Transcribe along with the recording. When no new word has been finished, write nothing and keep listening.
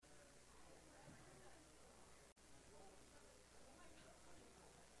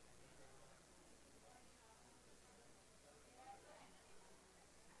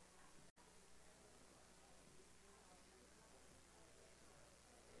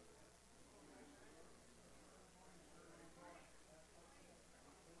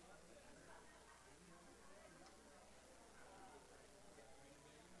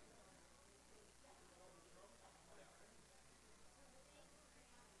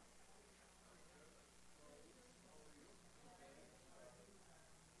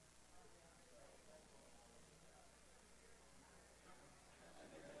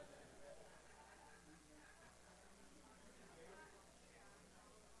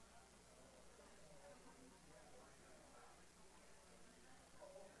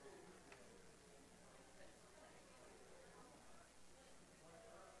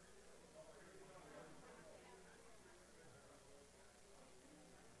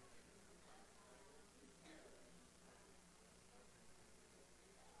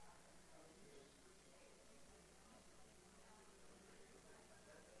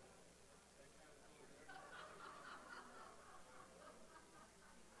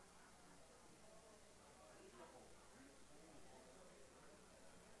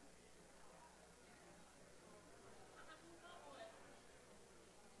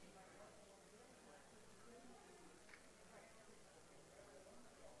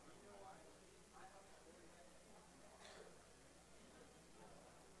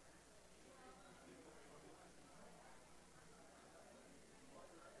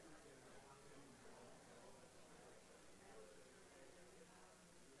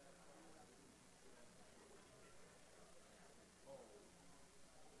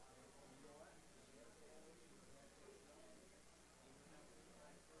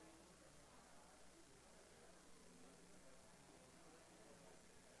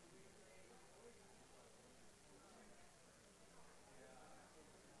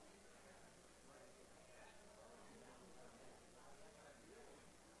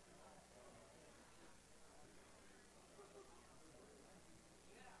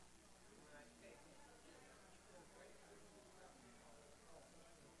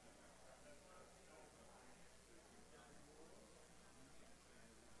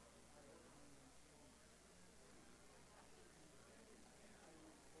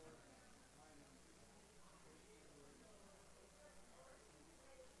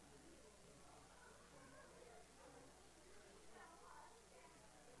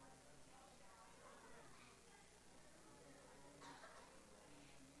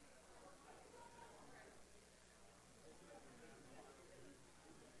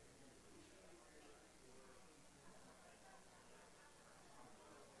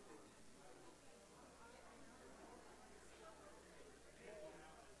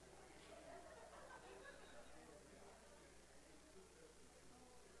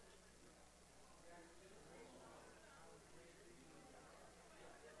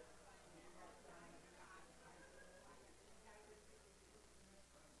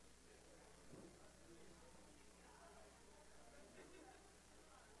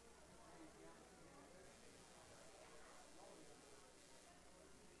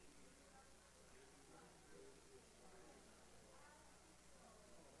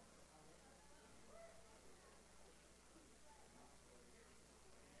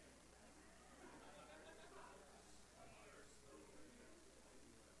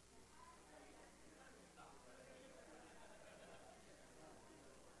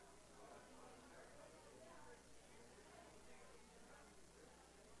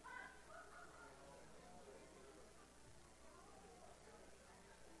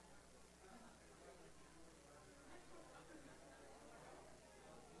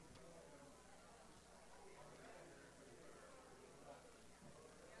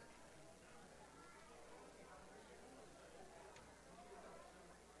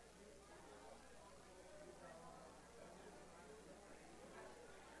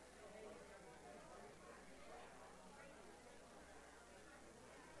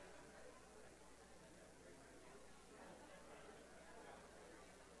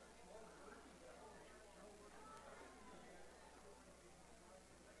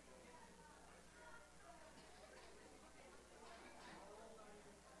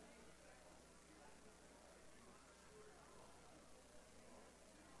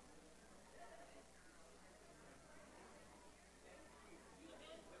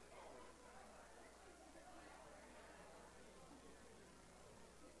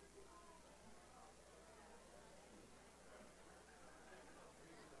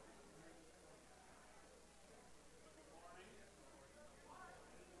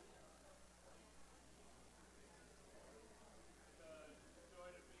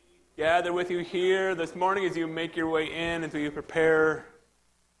gather with you here this morning as you make your way in, as we prepare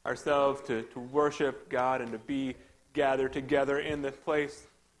ourselves to worship God and to be gathered together in this place.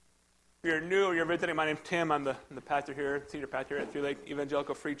 If you're new or you're visiting, my name's Tim. I'm the pastor here, senior pastor at Three Lake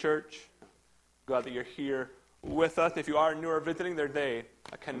Evangelical Free Church. Glad that you're here with us. If you are new or visiting, there's a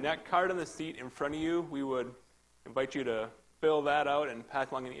connect card on the seat in front of you. We would invite you to fill that out and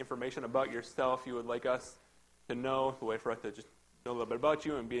pass along any information about yourself you would like us to know, the way for us to just know a little bit about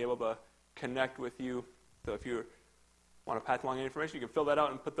you and be able to connect with you. So if you want to pass along any information, you can fill that out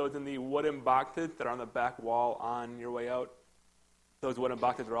and put those in the wooden boxes that are on the back wall on your way out. Those wooden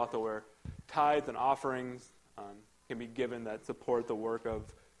boxes are also where tithes and offerings can be given that support the work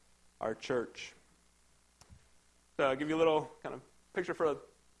of our church. So I'll give you a little kind of picture for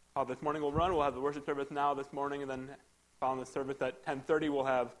how this morning will run. We'll have the worship service now this morning, and then following the service at 10:30, we'll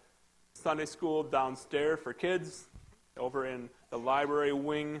have Sunday school downstairs for kids. Over in the library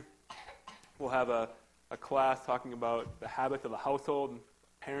wing, we'll have a class talking about the habits of the household,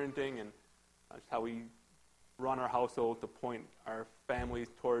 parenting, and just how we run our household to point our families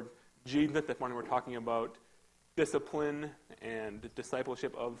toward Jesus. This morning we're talking about discipline and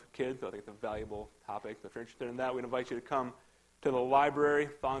discipleship of kids. So I think it's a valuable topic. So if you're interested in that, we'd invite you to come to the library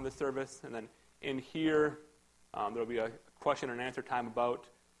following the service. And then in here, there will be a question and answer time about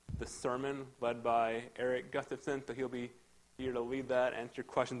the sermon led by Eric Gustafson. So he'll be here to lead that, answer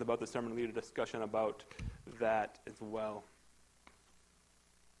questions about the sermon, lead a discussion about that as well.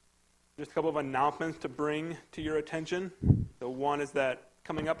 Just a couple of announcements to bring to your attention. So one is that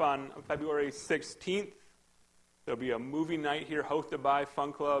coming up on February 16th, there'll be a movie night here hosted by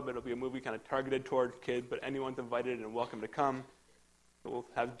Fun Club. It'll be a movie kind of targeted towards kids, but anyone's invited and welcome to come. We'll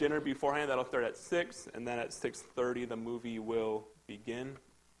have dinner beforehand. That'll start at 6, and then at 6:30 the movie will begin.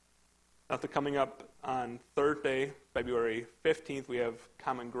 After coming up on Thursday, February 15th, we have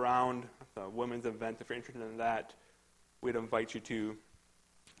Common Ground, a women's event. If you're interested in that, we'd invite you to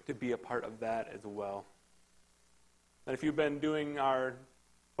be a part of that as well. And if you've been doing our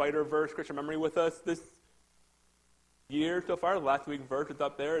Fighter verse Christian memory with us this year so far, last week's verse is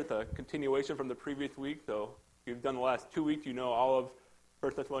up there. It's a continuation from the previous week. So if you've done the last 2 weeks, you know all of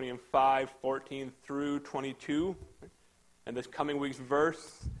 1 Thessalonians 5:14 through 22. And this coming week's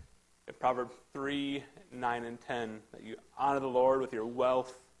verse, Proverbs 3, 9, and 10, that you honor the Lord with your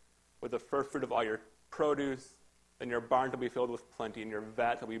wealth, with the first fruit of all your produce, then your barns will be filled with plenty, and your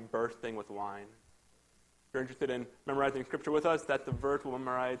vats will be bursting with wine. If you're interested in memorizing Scripture with us, that's the verse we'll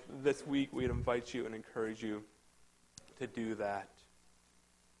memorize this week. We'd invite you and encourage you to do that.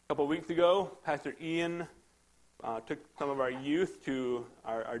 A couple of weeks ago, Pastor Ian took some of our youth to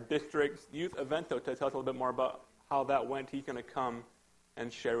our district's youth event. So to tell us a little bit more about how that went, he's going to come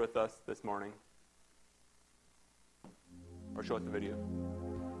and share with us this morning. Or show us the video.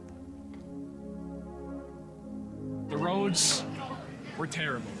 The roads were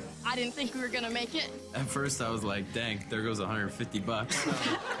terrible. I didn't think we were going to make it. At first I was like, dang, there goes $150.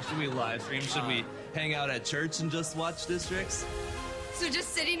 Should we live stream? Should we hang out at church and just watch districts? So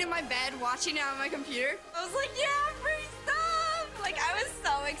just sitting in my bed watching it on my computer, I was like, yeah, free stuff! Like, I was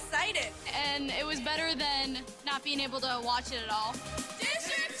so excited. And it was better than not being able to watch it at all.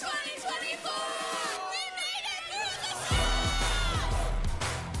 District 2024! We made it through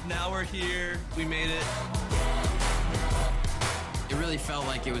the Now we're here. We made it. It really felt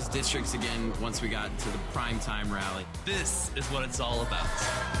like it was districts again once we got to the primetime rally. This is what it's all about.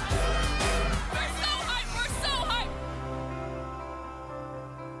 We're so hyped! We're so hyped!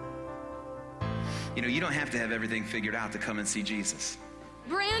 You know, you don't have to have everything figured out to come and see Jesus.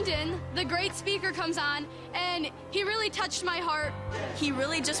 Brandon, the great speaker, comes on, and he really touched my heart. He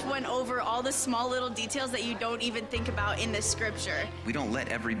really just went over all the small little details that you don't even think about in the scripture. We don't let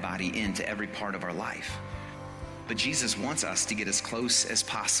everybody into every part of our life. But Jesus wants us to get as close as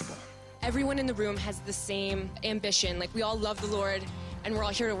possible. Everyone in the room has the same ambition. Like, we all love the Lord, and we're all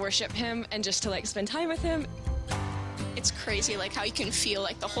here to worship him and just to, spend time with him. It's crazy, how you can feel,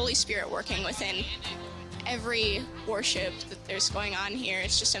 the Holy Spirit working within every worship that there's going on here.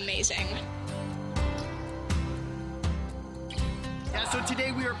 It's just amazing. Yeah, so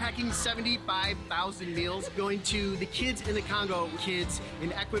today we are packing 75,000 meals going to the kids in the Congo, kids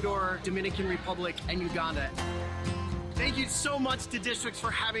in Ecuador, Dominican Republic, and Uganda. Thank you so much to Districts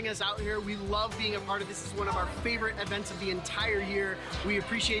for having us out here. We love being a part of this. This is one of our favorite events of the entire year. We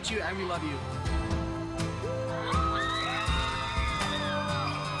appreciate you and we love you.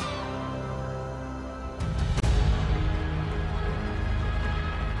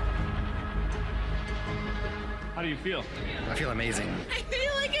 How do you feel? I feel amazing. I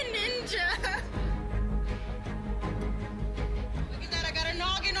feel like a ninja. Look at that, I got a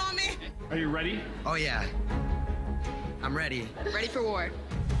noggin on me. Are you ready? Oh, yeah. I'm ready. Ready for war.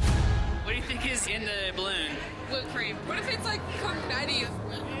 What do you think is in the balloon? Whipped cream. What if it's like confetti? Go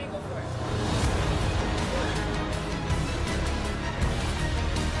for it.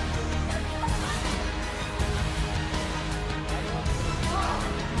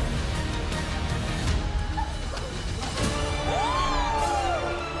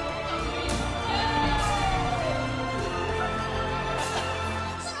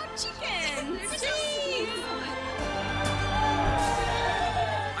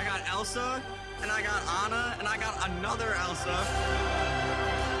 Elsa, and I got Anna, and I got another Elsa.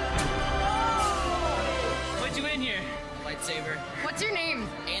 What'd you win here? A lightsaber. What's your name?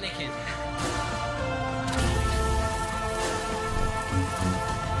 Anakin.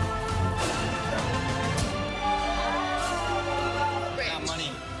 Got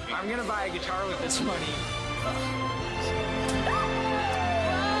money. I'm gonna buy a guitar with this money.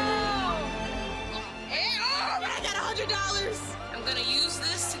 Hey, oh, I got $100. I'm gonna use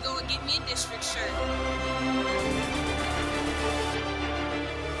this to go and get me a district shirt.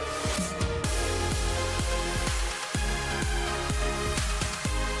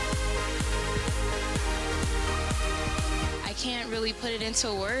 I can't really put it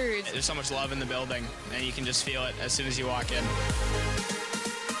into words. There's so much love in the building, and you can just feel it as soon as you walk in.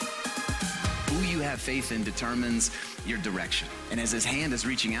 Who you have faith in determines your direction. And as his hand is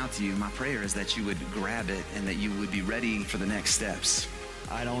reaching out to you, my prayer is that you would grab it and that you would be ready for the next steps.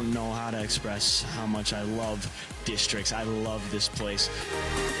 I don't know how to express how much I love districts. I love this place.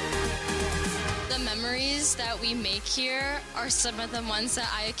 The memories that we make here are some of the ones that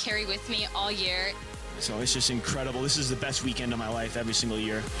I carry with me all year. So it's just incredible. This is the best weekend of my life every single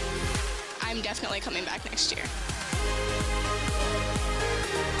year. I'm definitely coming back next year.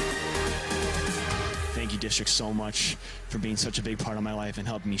 Thank you, District, so much for being such a big part of my life and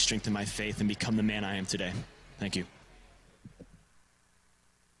helping me strengthen my faith and become the man I am today. Thank you.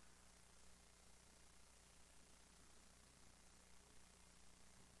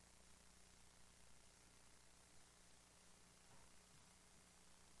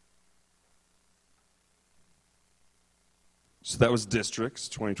 So that was Districts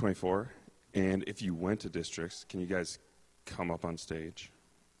 2024. And if you went to Districts, can you guys come up on stage?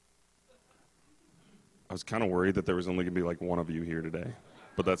 I was kind of worried that there was only going to be like one of you here today,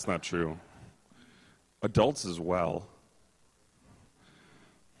 but that's not true. Adults as well.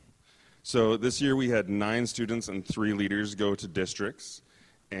 So this year we had 9 students and 3 leaders go to Districts.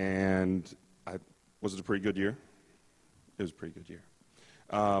 And was it a pretty good year? It was a pretty good year.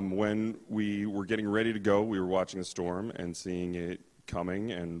 When we were getting ready to go, we were watching the storm and seeing it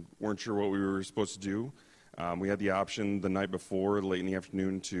coming and weren't sure what we were supposed to do. We had the option the night before, late in the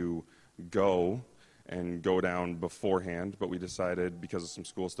afternoon, to go down beforehand, but we decided because of some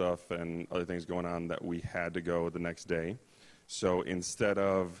school stuff and other things going on that we had to go the next day. So instead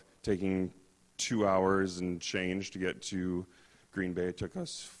of taking 2 hours and change to get to Green Bay, it took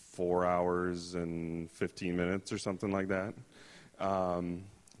us 4 hours and 15 minutes or something like that.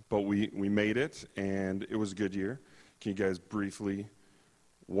 But we made it, and it was a good year. Can you guys briefly,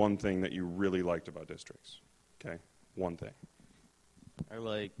 one thing that you really liked about Districts? Okay, one thing. I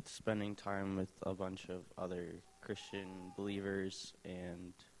liked spending time with a bunch of other Christian believers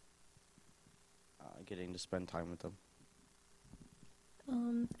and getting to spend time with them.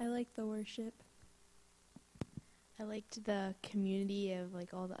 I liked the worship. I liked the community of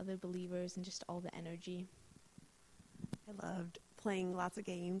like all the other believers and just all the energy. I loved playing lots of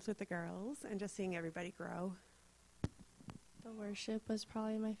games with the girls and just seeing everybody grow. The worship was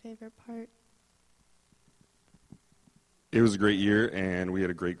probably my favorite part. It was a great year, and we had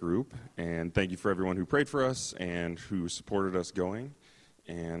a great group. And thank you for everyone who prayed for us and who supported us going.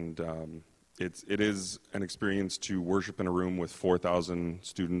 And it is an experience to worship in a room with 4,000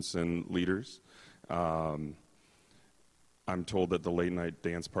 students and leaders. I'm told that the late night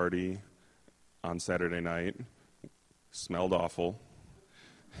dance party on Saturday night smelled awful.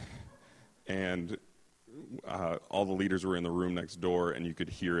 And all the leaders were in the room next door, and you could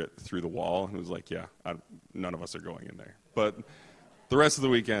hear it through the wall. And it was like, yeah, none of us are going in there. But the rest of the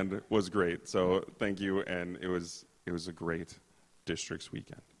weekend was great. So thank you, and it was a great Districts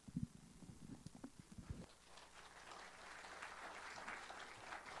weekend.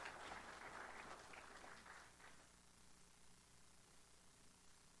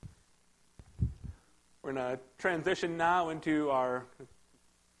 We're going to transition now into our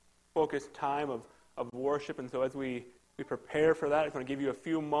focused time of worship. And so as we prepare for that, I'm going to give you a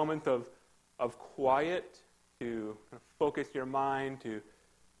few moments of quiet to kind of focus your mind, to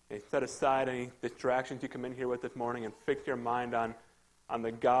set aside any distractions you come in here with this morning and fix your mind on on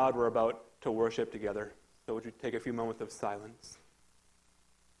the God we're about to worship together. So would you take a few moments of silence?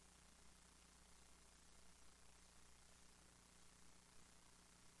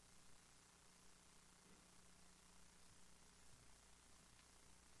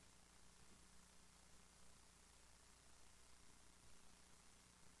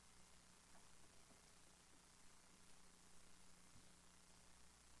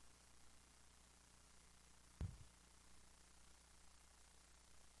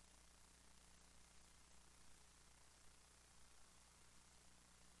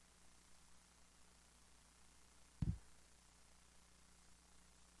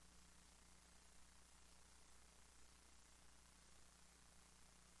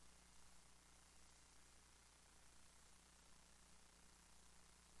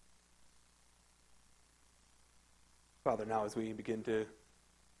 Father, now as we begin to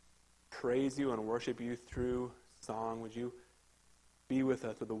praise you and worship you through song, would you be with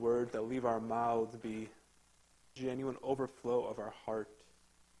us with the words that leave our mouths be genuine overflow of our heart?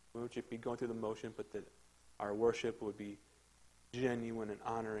 We would just be going through the motion, but that our worship would be genuine and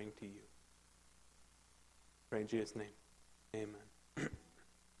honoring to you. Pray in Jesus' name. Amen.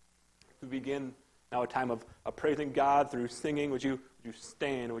 We begin now a time of praising God through singing. Would you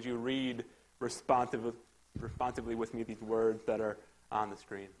stand? Would you read responsively with me these words that are on the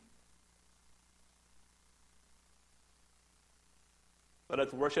screen? Let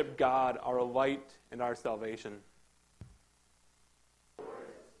us worship God, our light and our salvation.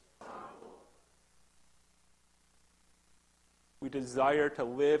 We desire to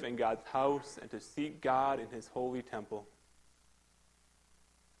live in God's house and to seek God in his holy temple.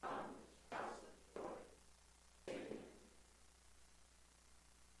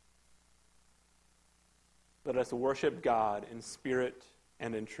 Let us worship God in spirit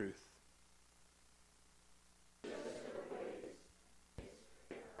and in truth.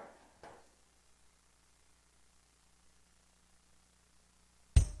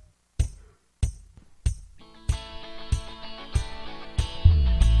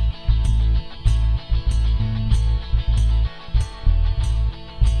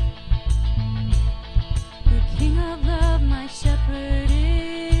 The King of love, my shepherd is,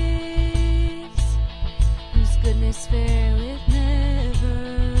 whose goodness faileth never.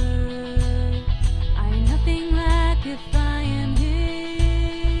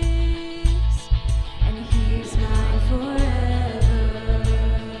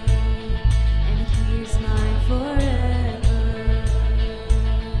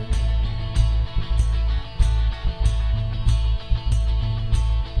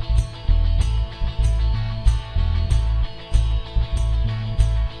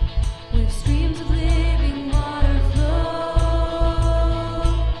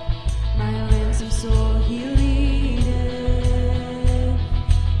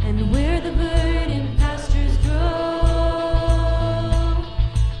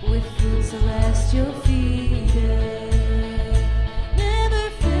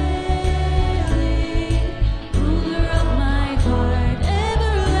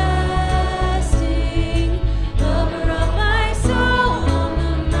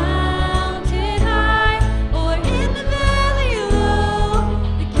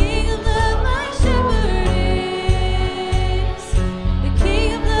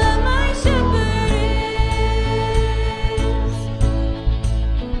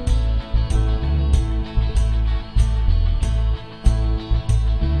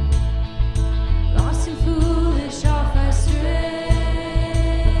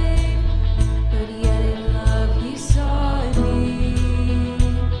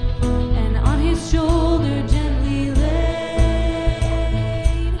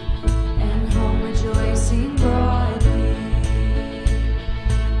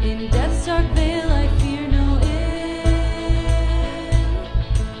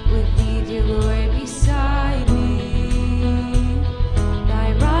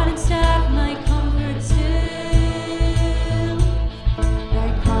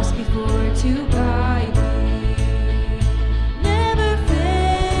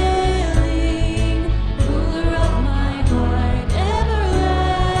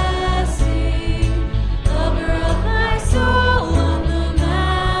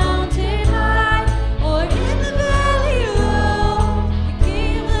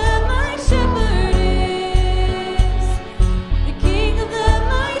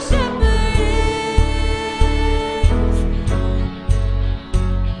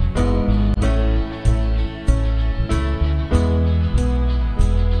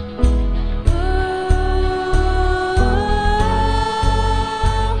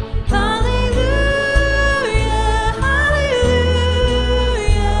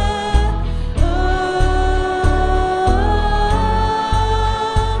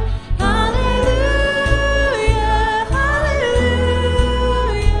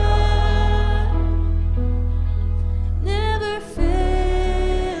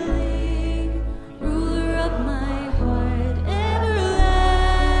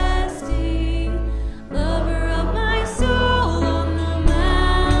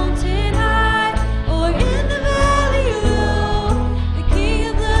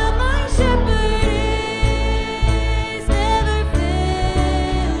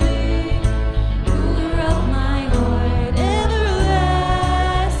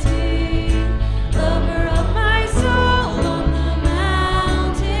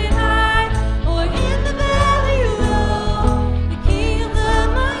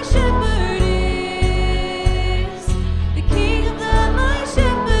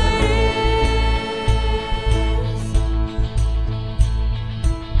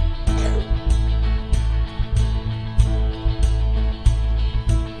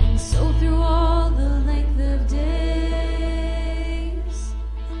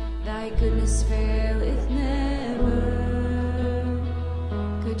 goodness faileth never.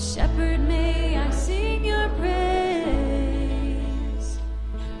 Good shepherd, may I sing your praise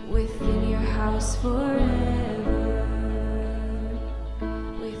within your house forever,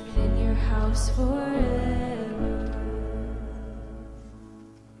 within your house forever.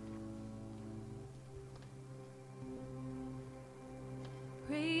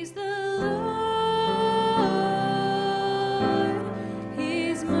 Praise the Lord,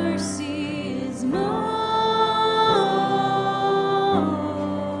 His mercy is more.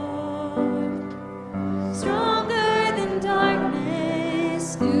 Stronger than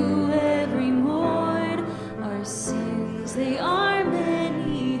darkness, new every morn. Our sins, they are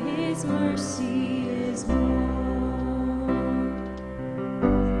many, His mercy is more.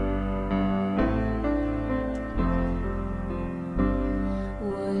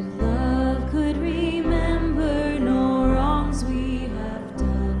 What love could remember, no wrongs we have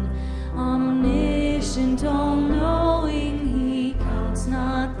done. Omniscient, all-knowing, He counts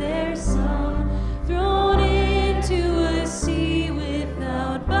not their sum. Thrown into a sea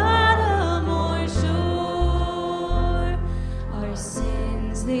without bottom or shore. Our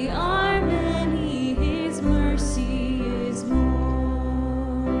sins, they are many, His mercy is more.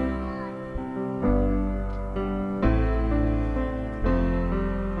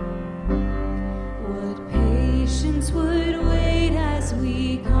 What patience would wait as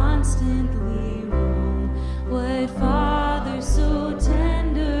we constantly roam? What Father so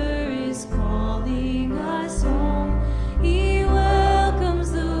tender is calling us home? He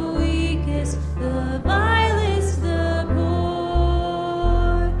welcomes the weakest, the vilest, the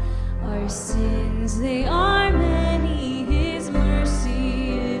poor. Our sins, they are many, His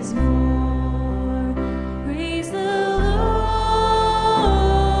mercy is more. Praise the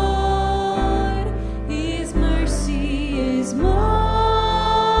Lord, His mercy is more.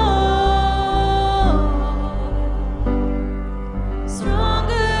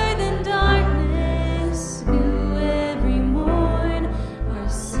 Stronger than darkness, new every morn. Our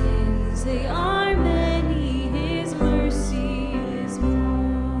sins, they are many, His mercy is more.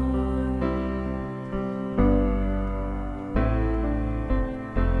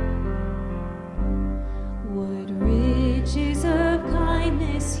 What riches of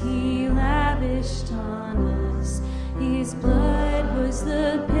kindness He lavished on us. His blood was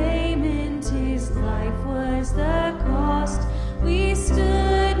the payment, His life was the cost. We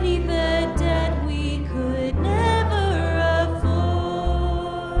stood 'neath a debt we could never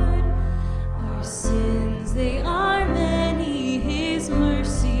afford. Our sins, they are many, His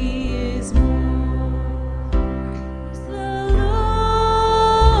mercy is more. Praise the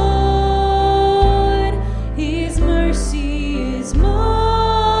Lord, His mercy is more.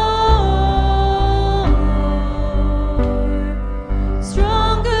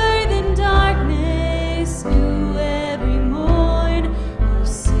 Stronger than darkness, new every morn. Our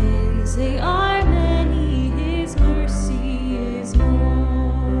sins, they are many, His mercy is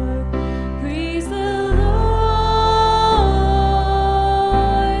more. Praise the Lord,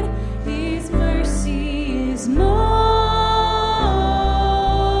 His mercy is more.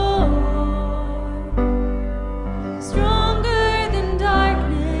 Stronger than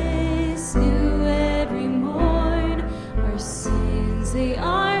darkness, new every morn. Our sins, they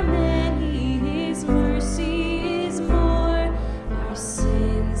are many, His mercy is more. Our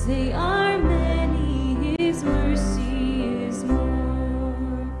sins, they are many, His mercy is more.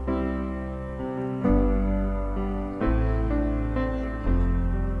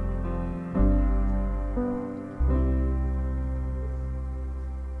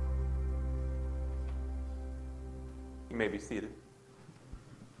 You may be seated.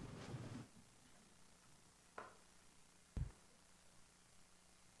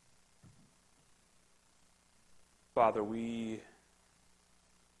 Father, we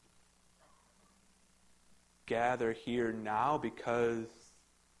gather here now because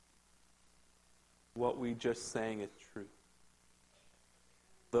what we just sang is true.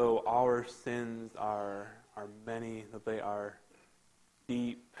 Though our sins are many, that they are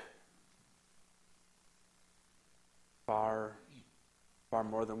deep, far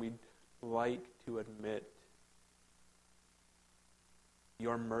more than we'd like to admit,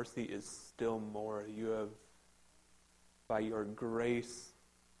 your mercy is still more. You have, by your grace,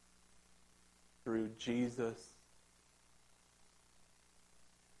 through Jesus,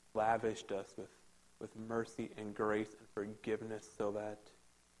 lavished us with mercy and grace and forgiveness, so that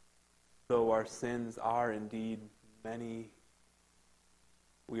though our sins are indeed many,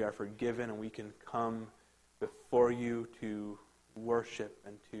 we are forgiven and we can come before you to worship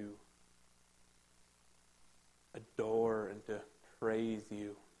and to adore and to praise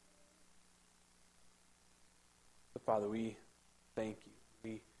you. Father, we thank you.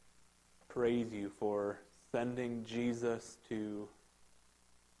 We praise you for sending Jesus to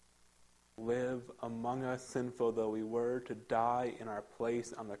live among us, sinful though we were, to die in our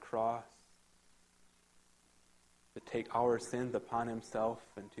place on the cross, to take our sins upon himself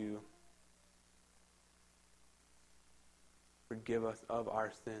and to forgive us of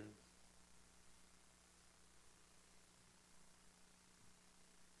our sins.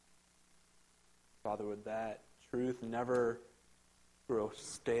 Father, would that truth never grow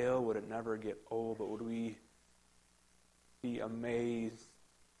stale? Would it never get old? But would we be amazed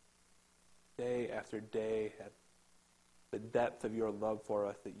day after day at the depth of your love for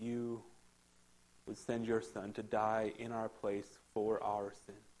us, that you would send your Son to die in our place for our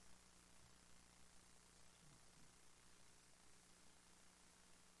sins.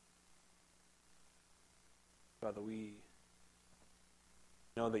 Father, we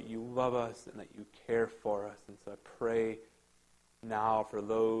know that you love us and that you care for us. And so I pray now for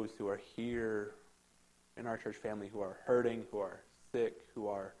those who are here in our church family who are hurting, who are sick, who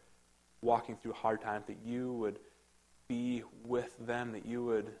are walking through hard times, that you would be with them, that you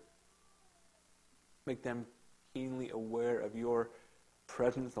would make them keenly aware of your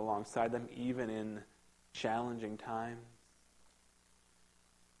presence alongside them, even in challenging times.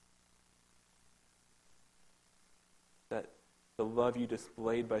 That the love you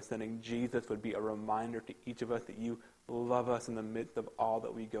displayed by sending Jesus would be a reminder to each of us that you love us in the midst of all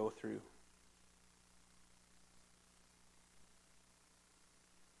that we go through.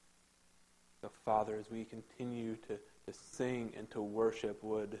 So, Father, as we continue to sing and to worship,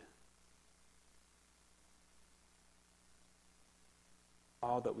 would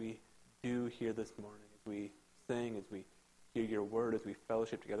all that we do here this morning, as we sing, as we hear your word, as we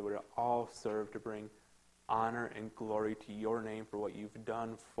fellowship together, would it all serve to bring honor and glory to your name for what you've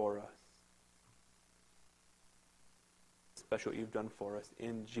done for us. Especially what you've done for us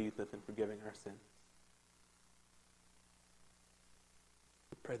in Jesus and forgiving our sins.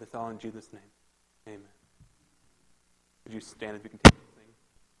 We pray this all in Jesus' name. Amen. Would you stand as we continue to sing?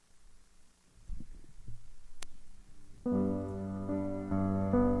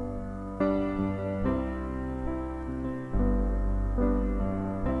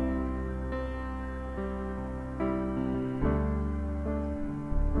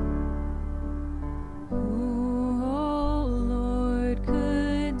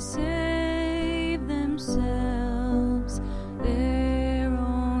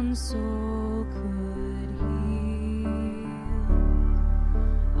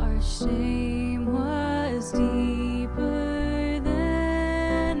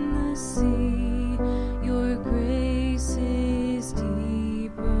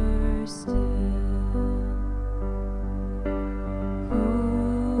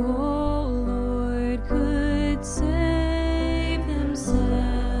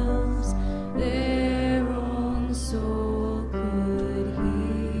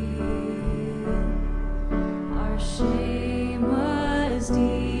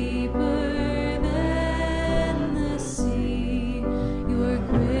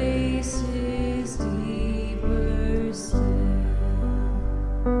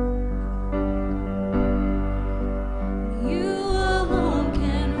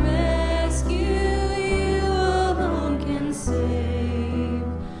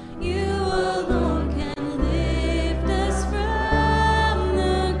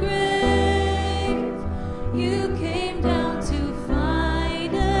 You came down to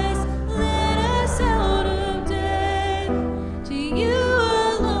find us.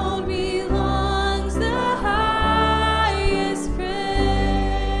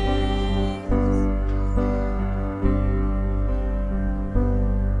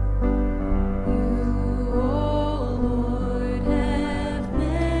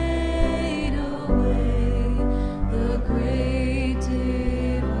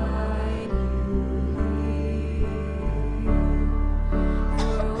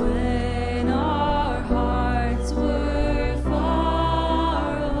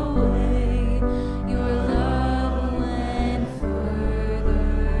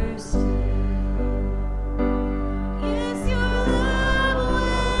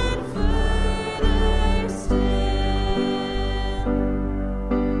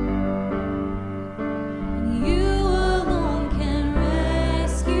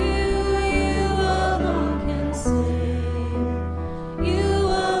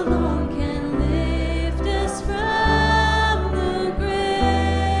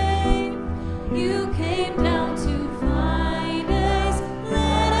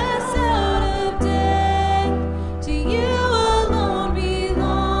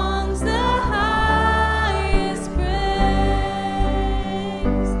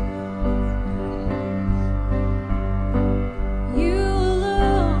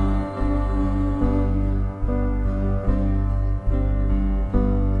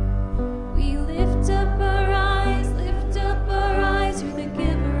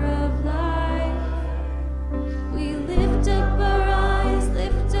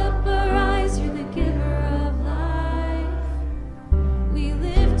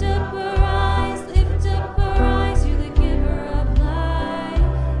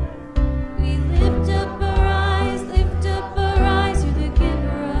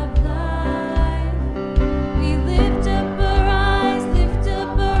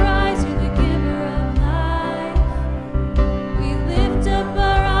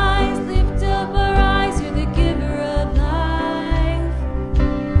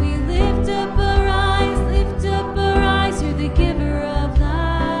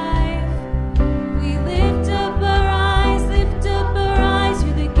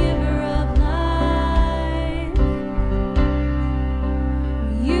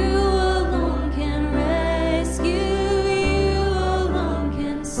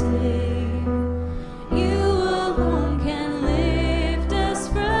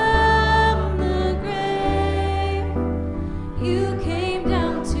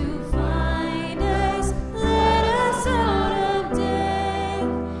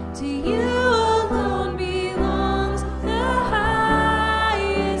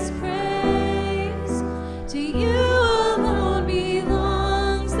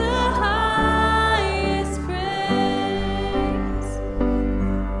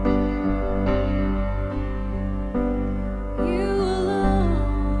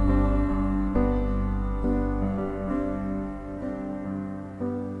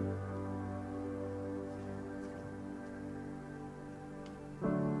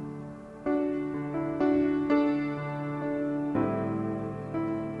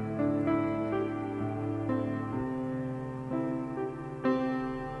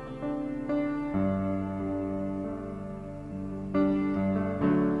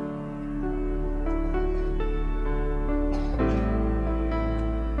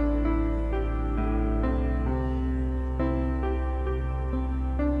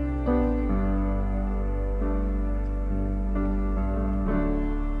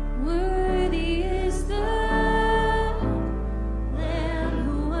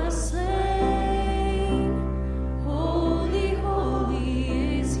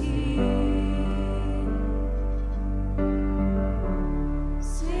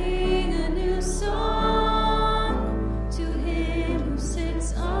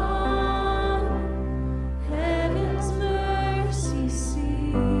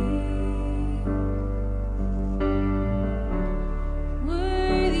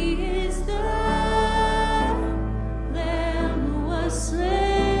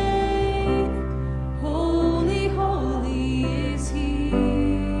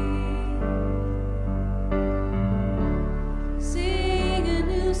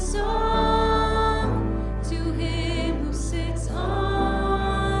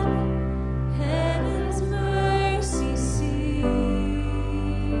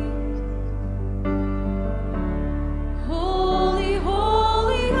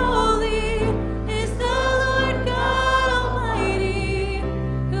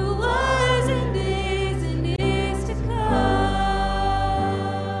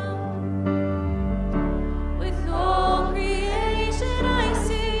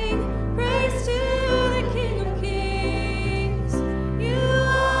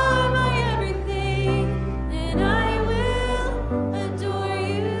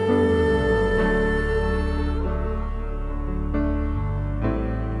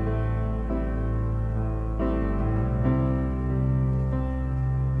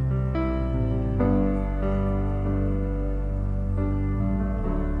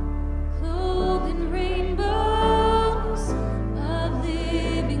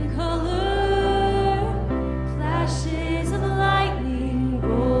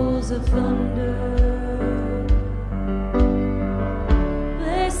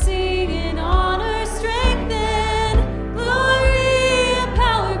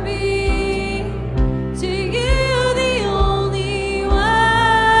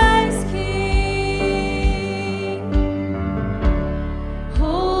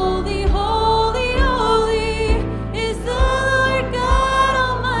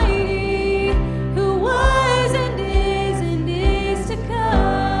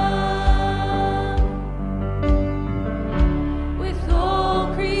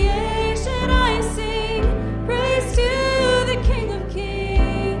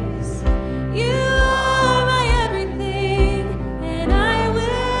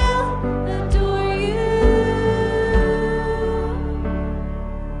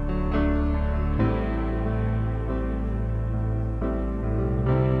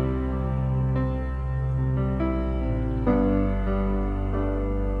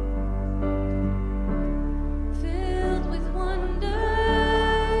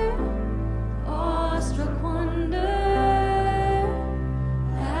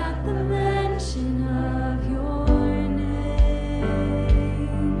 the mention of your name.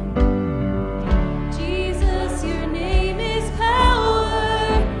 Jesus, your name is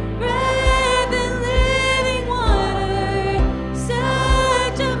power, breath and living water,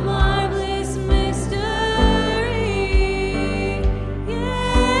 such a marvelous mystery.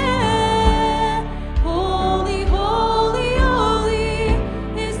 Yeah, holy, holy, holy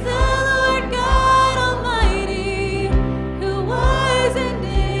is the Lord God Almighty, who was and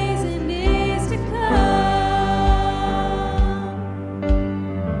is to come.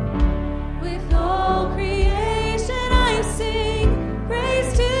 With all creation I sing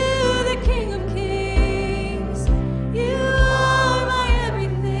praise to the King of Kings. You are my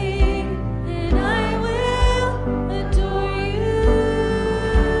everything, and I will adore you.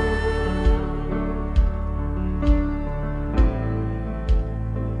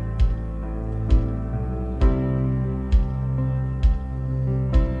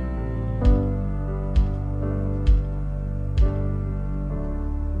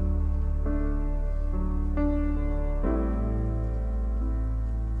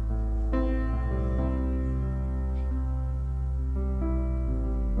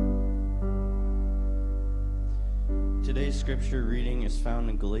 Today's scripture reading is found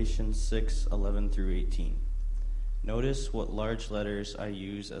in Galatians 6:11 through 18. Notice what large letters I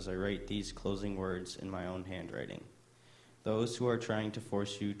use as I write these closing words in my own handwriting. Those who are trying to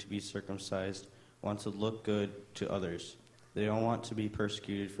force you to be circumcised want to look good to others. They don't want to be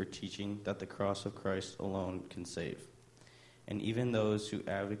persecuted for teaching that the cross of Christ alone can save. And even those who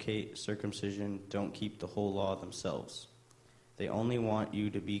advocate circumcision don't keep the whole law themselves. They only want you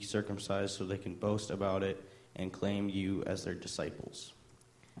to be circumcised so they can boast about it and claim you as their disciples.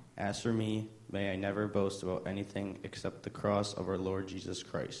 As for me, may I never boast about anything except the cross of our Lord Jesus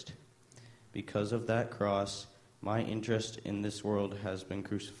Christ. Because of that cross, my interest in this world has been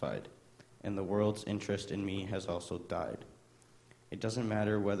crucified, and the world's interest in me has also died. It doesn't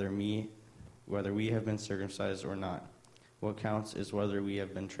matter whether we have been circumcised or not. What counts is whether we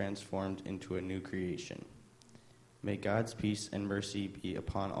have been transformed into a new creation. May God's peace and mercy be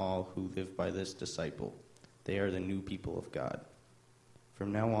upon all who live by this disciple. They are the new people of God.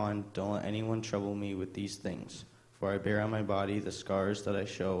 From now on, don't let anyone trouble me with these things, for I bear on my body the scars that I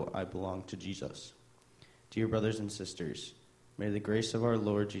show I belong to Jesus. Dear brothers and sisters, may the grace of our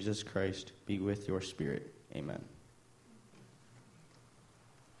Lord Jesus Christ be with your spirit. Amen.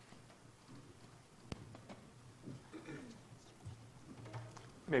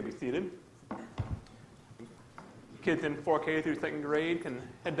 You may be seated. Kids in 4K through 2nd grade can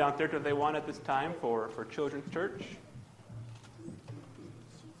head downstairs if they want at this time for Children's Church.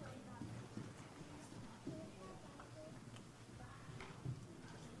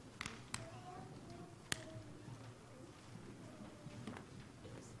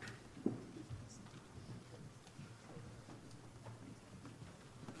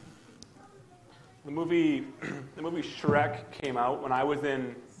 The movie Shrek came out when I was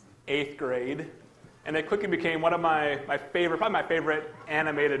in 8th grade. And it quickly became one of my favorite, probably my favorite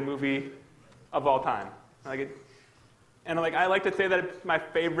animated movie of all time. I like to say that it's my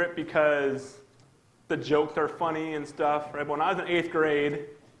favorite because the jokes are funny and stuff. Right? But when I was in 8th grade,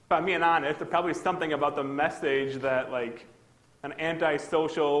 if I'm being honest, there's probably something about the message that like an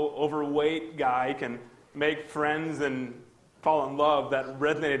antisocial, overweight guy can make friends and fall in love that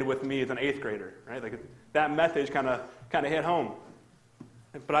resonated with me as an 8th grader. Right? Like that message kind of hit home.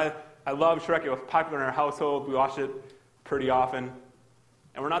 But I love Shrek. It was popular in our household. We watched it pretty often.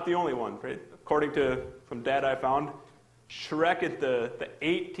 And we're not the only one. Right? According to some data I found, Shrek is the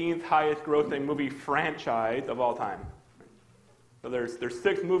 18th highest grossing movie franchise of all time. So there's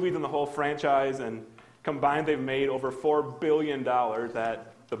 6 movies in the whole franchise, and combined they've made over $4 billion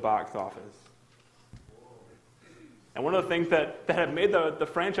at the box office. And one of the things that have made the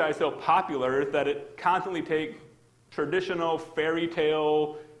franchise so popular is that it constantly takes traditional fairy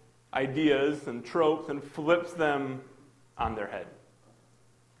tale ideas and tropes and flips them on their head.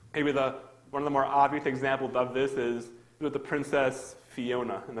 Maybe one of the more obvious examples of this is with the Princess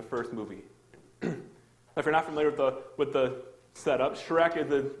Fiona in the first movie. If you're not familiar with the setup, Shrek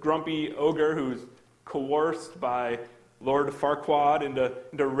is a grumpy ogre who's coerced by Lord Farquaad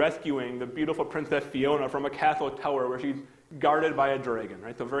into rescuing the beautiful Princess Fiona from a castle tower where she's guarded by a dragon.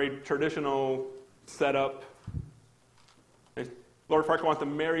 Right, so very traditional setup. Lord Farquaad wants to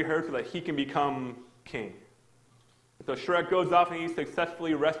marry her so that he can become king. So Shrek goes off and he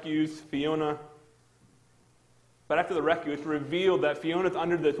successfully rescues Fiona. But after the rescue, it's revealed that Fiona's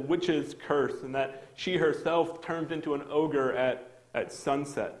under this witch's curse and that she herself turns into an ogre at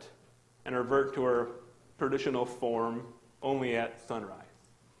sunset and reverts to her traditional form only at sunrise.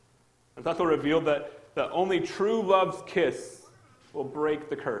 It's also revealed that only true love's kiss will break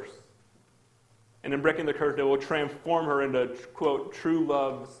the curse. And in breaking the curse, it will transform her into, quote, true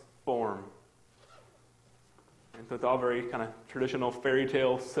love's form. And so it's all very kind of traditional fairy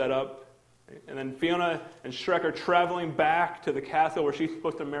tale setup. And then Fiona and Shrek are traveling back to the castle where she's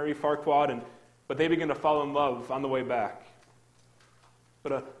supposed to marry Farquaad, but they begin to fall in love on the way back.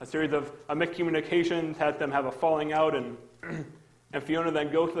 But a series of miscommunications has them have a falling out, and Fiona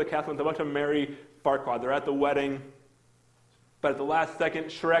then goes to the castle and is about to marry Farquaad. They're at the wedding, but at the last second,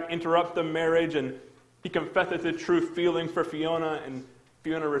 Shrek interrupts the marriage, and he confesses his true feelings for Fiona, and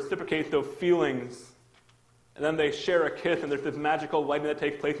Fiona reciprocates those feelings. And then they share a kiss, and there's this magical lighting that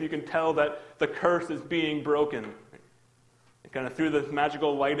takes place, and you can tell that the curse is being broken. And kind of through this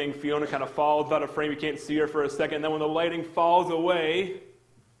magical lighting, Fiona kind of falls out of frame. You can't see her for a second. And then when the lighting falls away,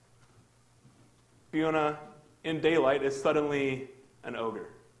 Fiona, in daylight, is suddenly an ogre.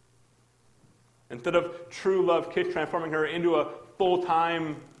 Instead of true love kiss transforming her into a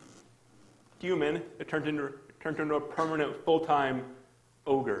full-time human, it turns into a permanent full-time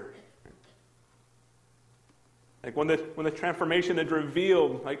ogre. Like when the transformation is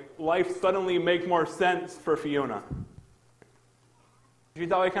revealed, like life suddenly makes more sense for Fiona.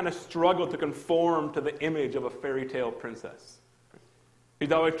 She's always kind of struggled to conform to the image of a fairy tale princess.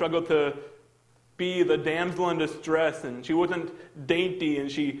 She's always struggled to be the damsel in distress, and she wasn't dainty,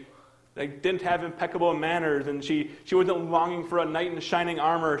 and she didn't have impeccable manners, and she wasn't longing for a knight in shining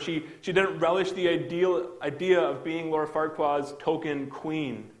armor. She didn't relish the idea of being Lord Farquaad's token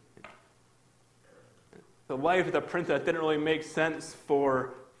queen. The life of the princess didn't really make sense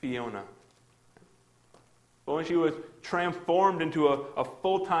for Fiona. But when she was transformed into a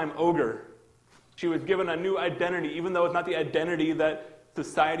full-time ogre, she was given a new identity, even though it's not the identity that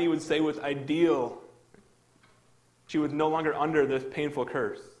society would say was ideal. She was no longer under this painful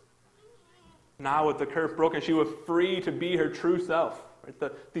curse. Now with the curse broken, she was free to be her true self,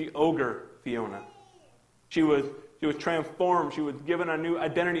 right? The ogre Fiona. She was transformed. She was given a new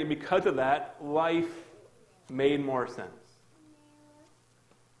identity, and because of that, life made more sense.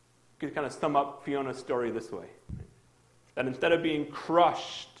 You could kind of sum up Fiona's story this way. That instead of being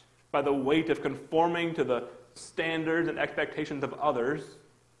crushed by the weight of conforming to the standards and expectations of others,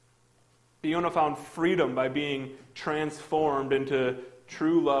 Fiona found freedom by being transformed into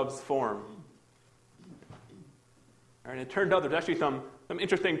true love's form. And it turned out there's actually some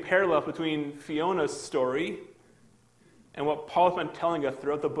interesting parallels between Fiona's story and what Paul's been telling us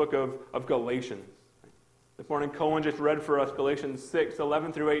throughout the book of Galatians. This morning, Cohen just read for us Galatians 6,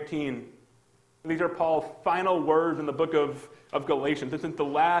 11 through 18. And these are Paul's final words in the book of Galatians. This is the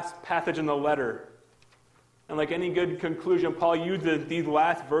last passage in the letter. And like any good conclusion, Paul uses these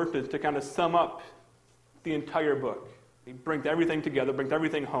last verses to kind of sum up the entire book. He brings everything together, brings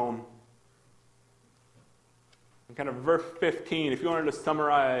everything home. And kind of verse 15, if you wanted to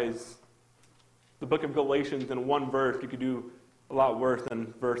summarize the book of Galatians in one verse, you could do a lot worse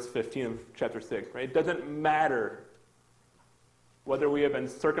than verse 15 of chapter 6. Right? It doesn't matter whether we have been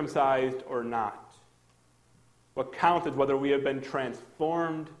circumcised or not. What counts is whether we have been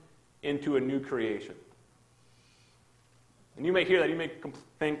transformed into a new creation. And you may hear that, you may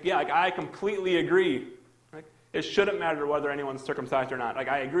think, yeah, I completely agree. Right? It shouldn't matter whether anyone's circumcised or not.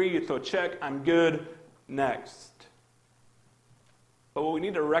 I agree, so check, I'm good, next. But what we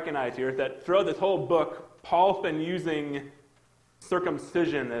need to recognize here is that throughout this whole book, Paul's been using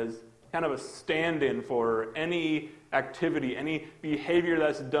circumcision as kind of a stand-in for any activity, any behavior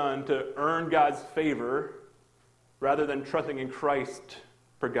that's done to earn God's favor rather than trusting in Christ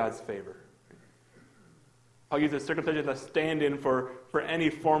for God's favor. Paul uses circumcision as a stand-in for any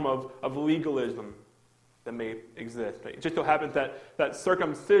form of legalism that may exist. It just so happens that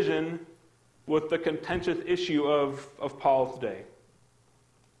circumcision was the contentious issue of Paul's day.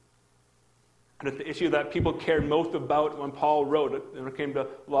 And it's the issue that people cared most about when Paul wrote when it came to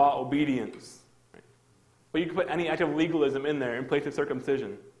law obedience. Right? But you can put any act of legalism in there in place of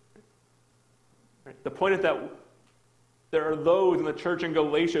circumcision. Right? The point is that there are those in the church in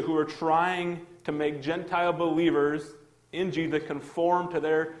Galatia who are trying to make Gentile believers in Jesus conform to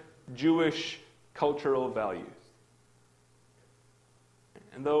their Jewish cultural values.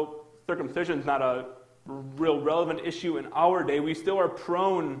 And though circumcision is not a real relevant issue in our day, we still are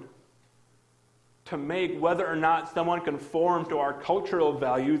prone to make whether or not someone conforms to our cultural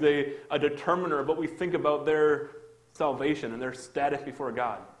values a determiner of what we think about their salvation and their status before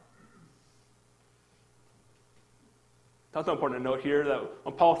God. It's also important to note here that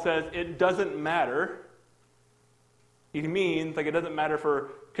when Paul says it doesn't matter, he means it doesn't matter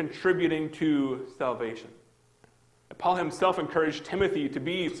for contributing to salvation. Paul himself encouraged Timothy to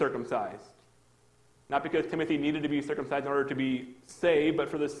be circumcised. Not because Timothy needed to be circumcised in order to be saved, but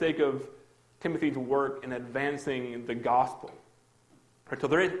for the sake of Timothy's work in advancing the gospel. So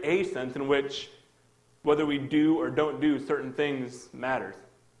there is a sense in which whether we do or don't do certain things matters.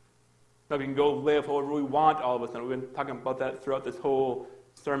 That we can go live however we want, all of us, and we've been talking about that throughout this whole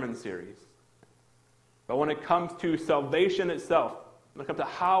sermon series. But when it comes to salvation itself, when it comes to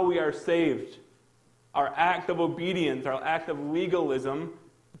how we are saved, our act of obedience, our act of legalism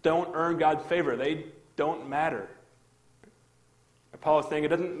don't earn God's favor. They don't matter. Paul is saying it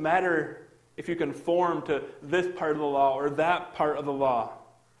doesn't matter if you conform to this part of the law or that part of the law.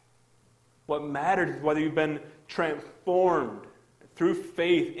 What matters is whether you've been transformed through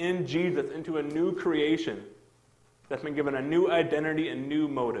faith in Jesus into a new creation that's been given a new identity and new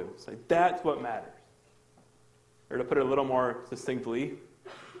motives. That's what matters. Or to put it a little more succinctly,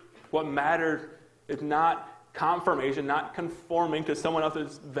 what matters is not confirmation, not conforming to someone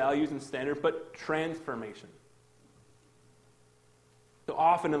else's values and standards, but transformation. So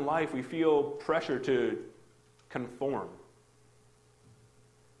often in life we feel pressure to conform.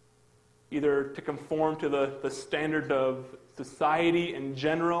 Either to conform to the standard of society in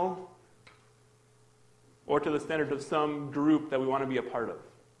general, or to the standard of some group that we want to be a part of.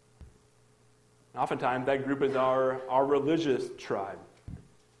 And oftentimes that group is our religious tribe.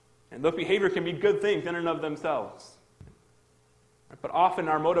 And those behavior can be good things in and of themselves. But often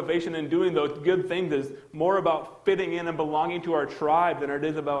our motivation in doing those good things is more about fitting in and belonging to our tribe than it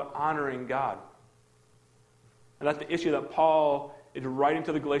is about honoring God. And that's the issue that Paul is writing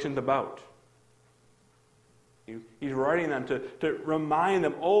to the Galatians about. He's writing them to remind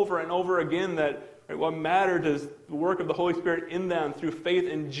them over and over again that what matters is the work of the Holy Spirit in them through faith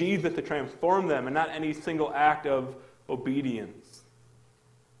in Jesus to transform them, and not any single act of obedience.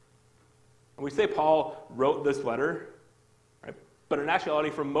 And we say Paul wrote this letter, right? But in actuality,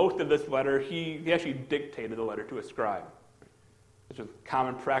 for most of this letter, he actually dictated the letter to a scribe, which was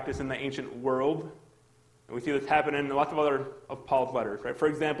common practice in the ancient world. And we see this happen in lots of other of Paul's letters. Right? For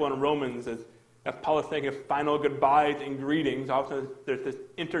example, in Romans, as Paul is saying his final goodbyes and greetings, often there's this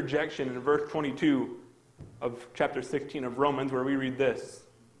interjection in verse 22 of chapter 16 of Romans where we read this.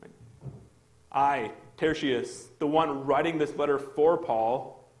 I, Tertius, the one writing this letter for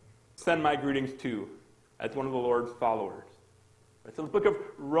Paul, send my greetings too, as one of the Lord's followers. Right? So the book of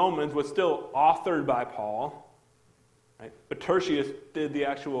Romans was still authored by Paul, right? But Tertius did the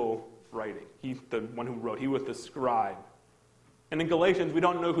actual writing. He's the one who wrote. He was the scribe. And in Galatians, we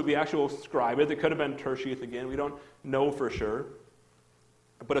don't know who the actual scribe is. It could have been Tertius again. We don't know for sure.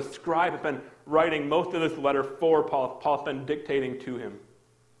 But a scribe has been writing most of this letter for Paul. Paul's been dictating to him.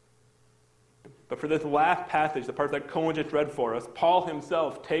 But for this last passage, the part that Cohen just read for us, Paul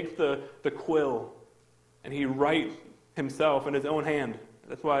himself takes the quill and he writes himself in his own hand.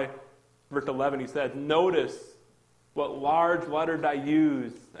 That's why, verse 11, he says, notice what large letters I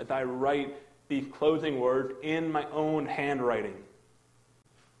use as I write these closing words in my own handwriting.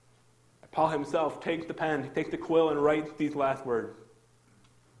 Paul himself takes the pen, he takes the quill and writes these last words.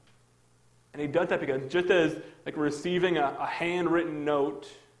 And he does that because just as like receiving a handwritten note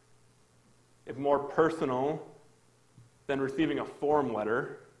is more personal than receiving a form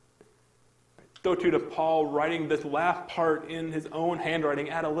letter, so too does Paul writing this last part in his own handwriting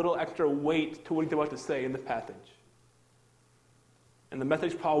add a little extra weight to what he's about to say in this passage. And the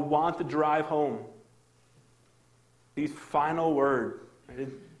message Paul wants to drive home, these final words, right,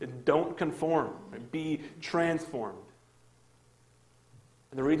 is don't conform, right, be transformed.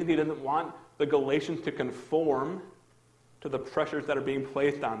 And the reason he doesn't want the Galatians to conform to the pressures that are being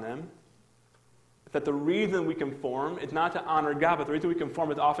placed on them is that the reason we conform is not to honor God, but the reason we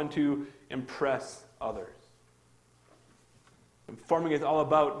conform is often to impress others. Conforming is all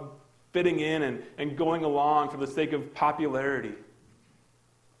about fitting in and going along for the sake of popularity.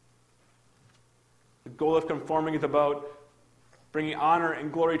 The goal of conforming is about bringing honor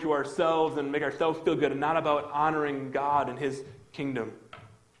and glory to ourselves and make ourselves feel good, and not about honoring God and His kingdom.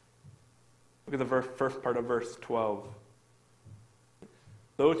 Look at the first part of verse 12.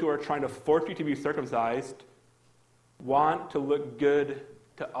 Those who are trying to force you to be circumcised want to look good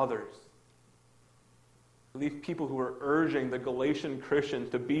to others. These people who are urging the Galatian Christians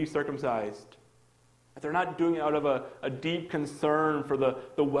to be circumcised, they're not doing it out of a deep concern for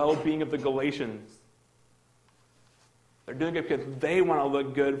the well-being of the Galatians. They're doing it because they want to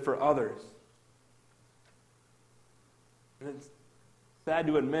look good for others. And it's sad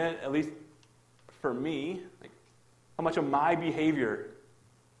to admit, at least for me, like, how much of my behavior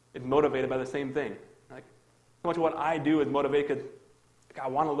is motivated by the same thing. Like, how much of what I do is motivated because I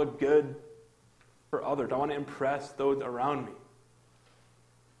want to look good for others. I want to impress those around me.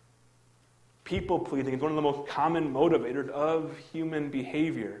 People pleasing is one of the most common motivators of human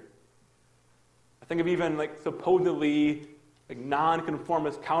behavior. I think of even supposedly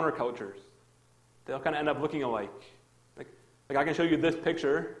non-conformist countercultures. They all kind of end up looking alike. Like I can show you this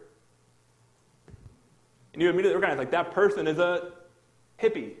picture, and you immediately recognize that person is a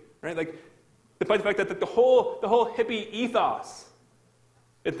hippie, right? Despite the fact that the whole hippie ethos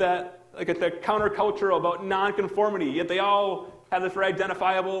is that it's a countercultural about non-conformity, yet they all have this very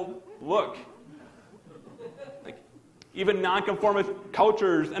identifiable look. Even non-conformist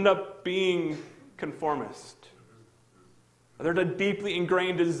cultures end up being conformist. There's a deeply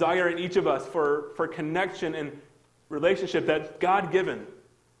ingrained desire in each of us for connection and relationship that's God-given.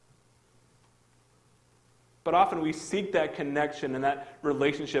 But often we seek that connection and that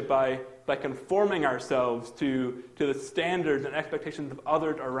relationship by conforming ourselves to the standards and expectations of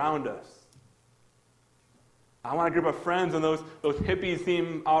others around us. I want a group of friends, and those hippies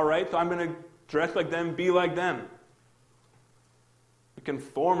seem all right, so I'm going to dress like them, be like them. We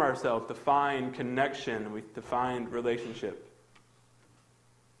conform ourselves to find connection, to find relationship.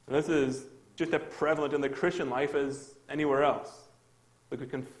 And this is just as prevalent in the Christian life as anywhere else. We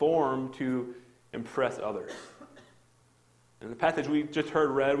conform to impress others. In the passage we just heard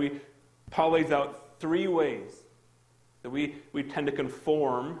read, Paul lays out 3 ways that we tend to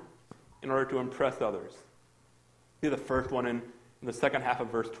conform in order to impress others. See the first one in the second half of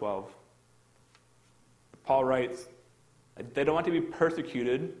verse 12. Paul writes, they don't want to be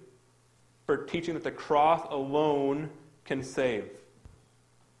persecuted for teaching that the cross alone can save.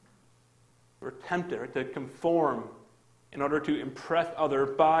 We're tempted to conform in order to impress others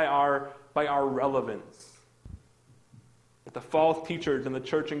by our relevance. That the false teachers in the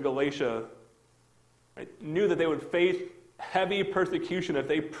church in Galatia knew that they would face heavy persecution if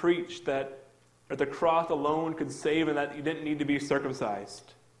they preached that the cross alone could save and that you didn't need to be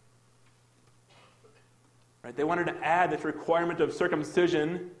circumcised. They wanted to add this requirement of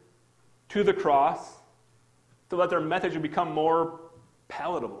circumcision to the cross so that their message would become more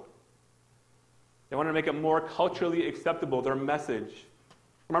palatable. They wanted to make it more culturally acceptable, their message.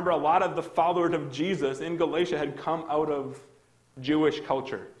 Remember, a lot of the followers of Jesus in Galatia had come out of Jewish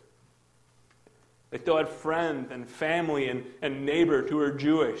culture. They still had friends and family and neighbors who were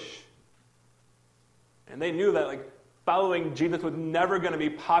Jewish. And they knew that following Jesus was never going to be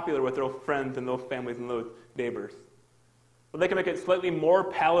popular with those friends and those families and those neighbors. But they can make it slightly more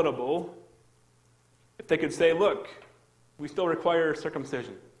palatable if they could say, look, we still require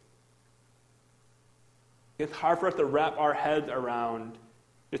circumcision. It's hard for us to wrap our heads around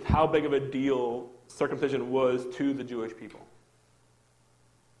just how big of a deal circumcision was to the Jewish people.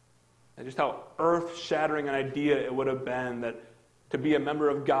 And just how earth-shattering an idea it would have been that to be a member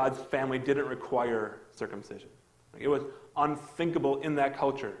of God's family didn't require circumcision. It was unthinkable in that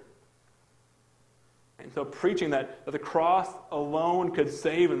culture. And so preaching that the cross alone could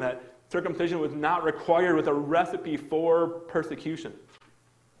save and that circumcision was not required was a recipe for persecution.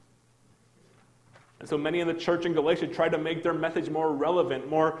 And so many in the church in Galatia tried to make their message more relevant,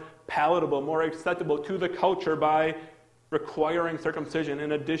 more palatable, more acceptable to the culture by requiring circumcision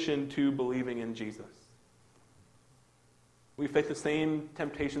in addition to believing in Jesus. We face the same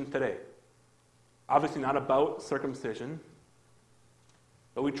temptations today. Obviously not about circumcision,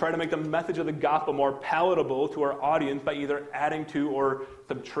 but we try to make the message of the gospel more palatable to our audience by either adding to or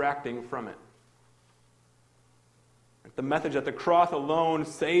subtracting from it. The message that the cross alone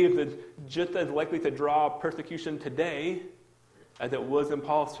saves is just as likely to draw persecution today as it was in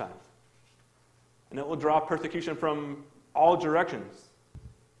Paul's time. And it will draw persecution from all directions.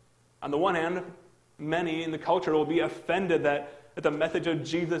 On the one hand, many in the culture will be offended that the message of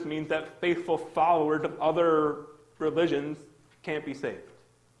Jesus means that faithful followers of other religions can't be saved.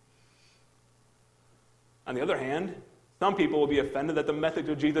 On the other hand, some people will be offended that the message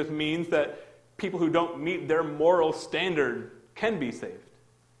of Jesus means that people who don't meet their moral standard can be saved.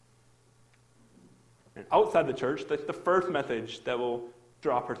 And outside the church, that's the first message that will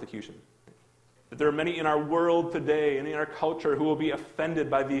draw persecution. That there are many in our world today and in our culture who will be offended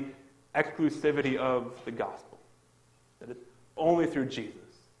by the exclusivity of the gospel. That it's only through Jesus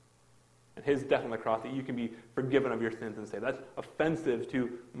and his death on the cross that you can be forgiven of your sins and saved. That's offensive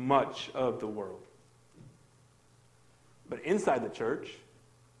to much of the world. But inside the church,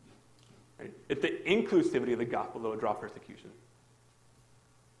 it's the inclusivity of the gospel that will draw persecution.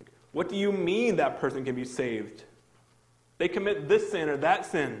 What do you mean that person can be saved? They commit this sin or that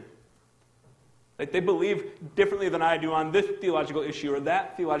sin. They believe differently than I do on this theological issue or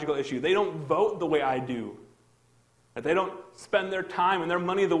that theological issue. They don't vote the way I do. They don't spend their time and their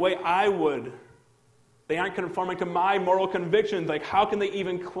money the way I would. They aren't conforming to my moral convictions. Like, how can they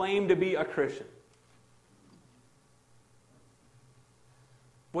even claim to be a Christian?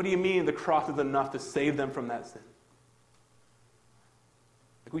 What do you mean the cross is enough to save them from that sin?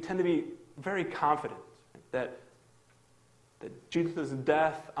 Like, we tend to be very confident that Jesus'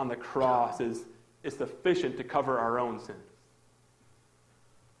 death on the cross is sufficient to cover our own sins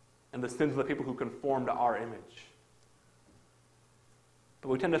and the sins of the people who conform to our image. But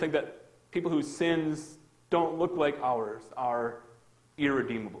we tend to think that people whose sins don't look like ours are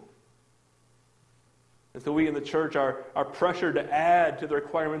irredeemable. And so we in the church are pressured to add to the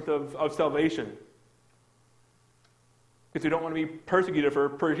requirements of salvation. Because we don't want to be persecuted for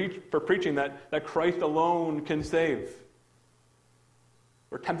preaching that Christ alone can save.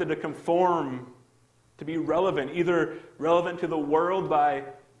 We're tempted to conform, to be relevant, either relevant to the world by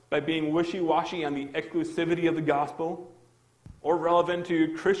being wishy-washy on the exclusivity of the gospel, or relevant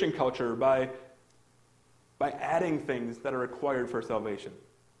to Christian culture by adding things that are required for salvation.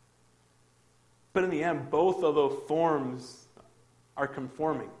 But in the end, both of those forms are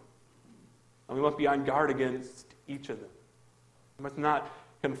conforming. And we must be on guard against each of them. We must not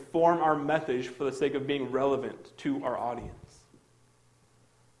conform our message for the sake of being relevant to our audience.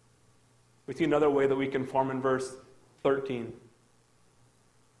 We see another way that we conform in verse 13.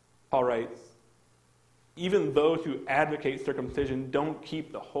 Paul writes, even those who advocate circumcision don't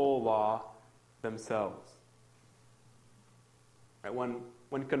keep the whole law themselves. Right?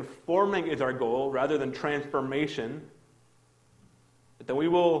 When conforming is our goal rather than transformation, then we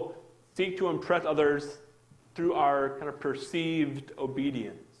will seek to impress others through our kind of perceived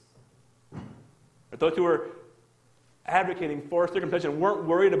obedience. But those who are advocating for circumcision weren't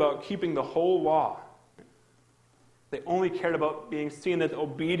worried about keeping the whole law. They only cared about being seen as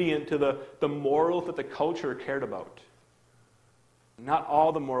obedient to the morals that the culture cared about. Not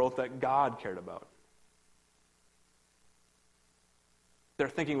all the morals that God cared about. They're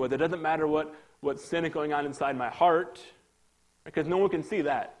thinking, well, it doesn't matter what sin is going on inside my heart, because no one can see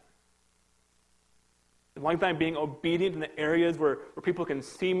that. As long as I'm being obedient in the areas where people can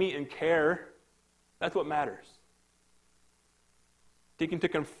see me and care, that's what matters. Seeking to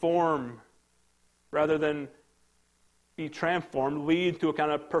conform rather than be transformed leads to a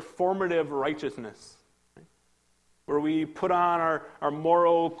kind of performative righteousness, right? Where we put on our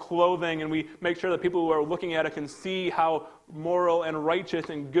moral clothing and we make sure that people who are looking at it can see how moral and righteous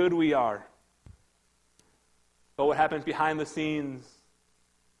and good we are. But what happens behind the scenes,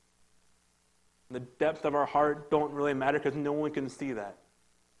 the depths of our heart don't really matter because no one can see that.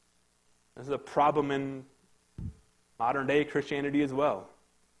 This is a problem in modern day Christianity as well.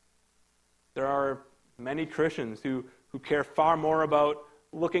 There are many Christians who care far more about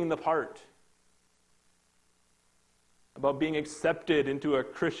looking the part, about being accepted into a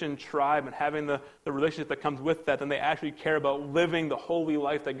Christian tribe and having the relationship that comes with that, than they actually care about living the holy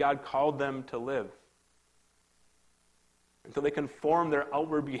life that God called them to live. And so they conform their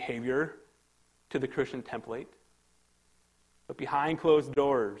outward behavior to the Christian template. But behind closed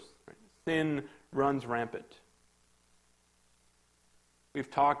doors, right, sin runs rampant. We've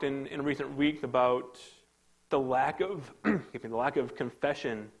talked in recent weeks about the lack of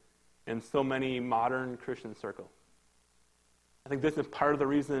confession in so many modern Christian circles. I think this is part of the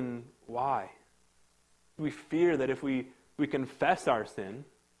reason why. We fear that if we confess our sin,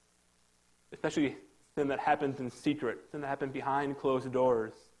 especially sin that happens in secret, sin that happens behind closed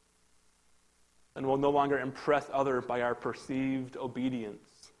doors, then we'll no longer impress others by our perceived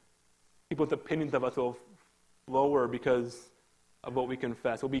obedience. People's opinions of us will lower because of what we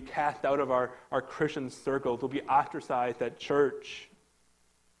confess. We'll be cast out of our Christian circles. We'll be ostracized at church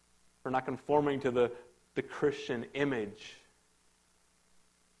for not conforming to the Christian image.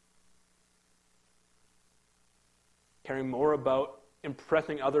 Caring more about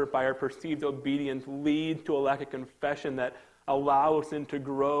impressing others by our perceived obedience leads to a lack of confession that allows sin to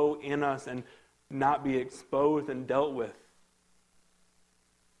grow in us and not be exposed and dealt with.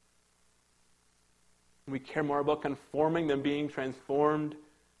 We care more about conforming than being transformed.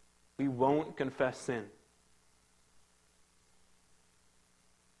 We won't confess sin.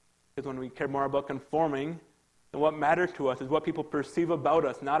 Because when we care more about conforming, then what matters to us is what people perceive about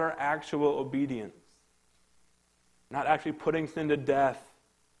us, not our actual obedience. Not actually putting sin to death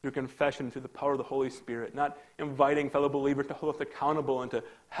through confession, through the power of the Holy Spirit. Not inviting fellow believers to hold us accountable and to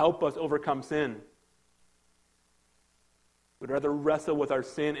help us overcome sin. We'd rather wrestle with our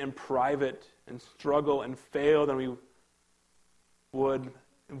sin in private and struggle and fail than we would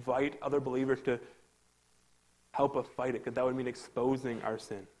invite other believers to help us fight it, because that would mean exposing our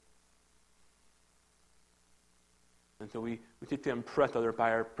sin. And so we seek to impress others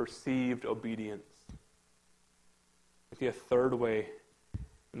by our perceived obedience. see a third way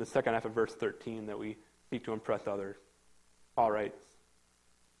in the second half of verse 13 that we seek to impress others. Paul writes,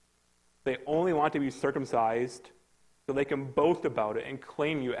 they only want to be circumcised so they can boast about it and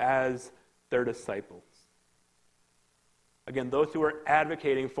claim you as their disciples. Again, those who were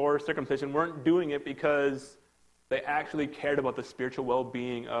advocating for circumcision weren't doing it because they actually cared about the spiritual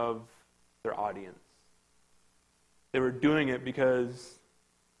well-being of their audience. They were doing it because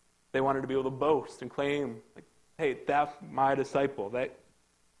they wanted to be able to boast and claim, like, hey, that's my disciple.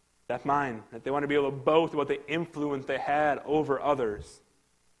 That's mine. That they want to be able to boast about the influence they had over others.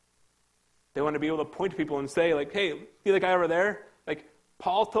 They want to be able to point to people and say, like, hey, see that guy over there? Like,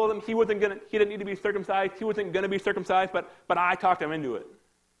 Paul told him he didn't need to be circumcised. He wasn't going to be circumcised, but I talked him into it.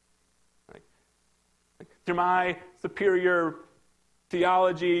 Like, through my superior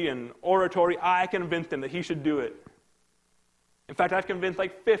theology and oratory, I convinced him that he should do it. In fact, I've convinced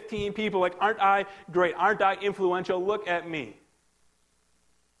like 15 people, like, aren't I great? Aren't I influential? Look at me.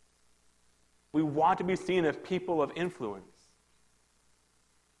 We want to be seen as people of influence,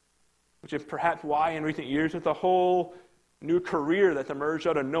 which is perhaps why in recent years there's a whole new career that's emerged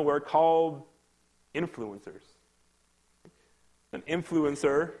out of nowhere called influencers. An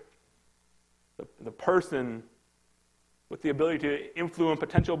influencer, the person with the ability to influence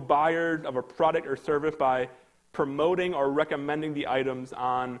potential buyers of a product or service by promoting or recommending the items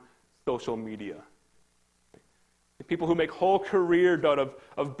on social media. People who make whole careers out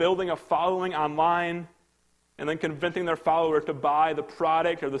of building a following online and then convincing their followers to buy the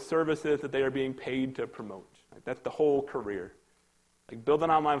product or the services that they are being paid to promote. That's the whole career. Like, build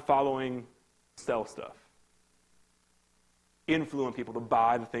an online following, sell stuff. Influence people to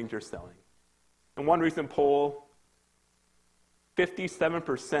buy the things you're selling. In one recent poll,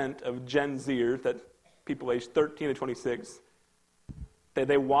 57% of Gen Zers, that people aged 13 to 26, say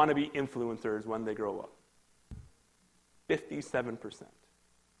they want to be influencers when they grow up. 57%.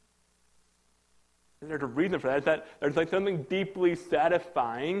 And there's a reason for that. Is that there's like something deeply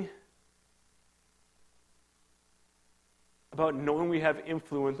satisfying about knowing we have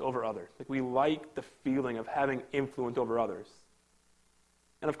influence over others. Like, we like the feeling of having influence over others.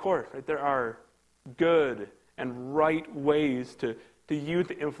 And of course, right, there are good and right ways to use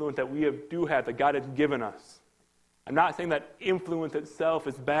the influence that we do have, that God has given us. I'm not saying that influence itself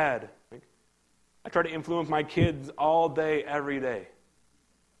is bad. Like, I try to influence my kids all day, every day.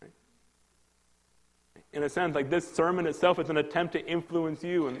 Right? In a sense, like, this sermon itself is an attempt to influence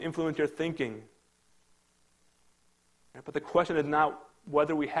you and influence your thinking. Right? But the question is not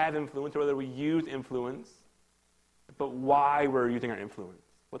whether we have influence or whether we use influence, but why we're using our influence.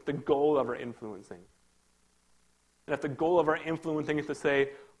 What's the goal of our influencing? And if the goal of our influencing is to say,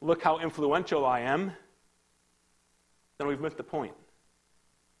 look how influential I am, then we've missed the point.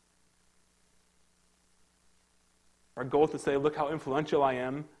 Our goal is to say, look how influential I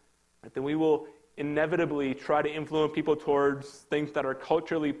am, right? Then we will inevitably try to influence people towards things that are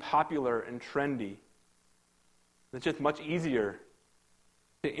culturally popular and trendy. It's just much easier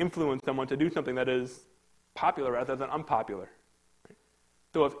to influence someone to do something that is popular rather than unpopular. Right?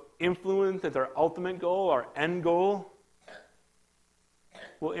 So if influence is our ultimate goal, our end goal,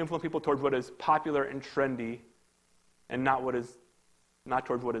 we'll influence people towards what is popular and trendy and not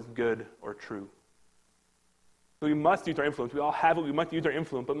towards what is good or true. So we must use our influence. We all have it. We must use our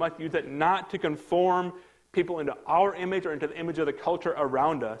influence, but must use it not to conform people into our image or into the image of the culture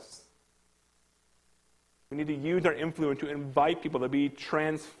around us. We need to use our influence to invite people to be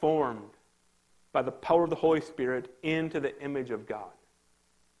transformed by the power of the Holy Spirit into the image of God.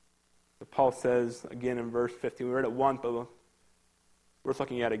 So Paul says, again in verse 15, we read it once, but we're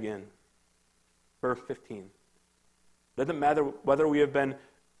looking at it again. Verse 15. It doesn't matter whether we have been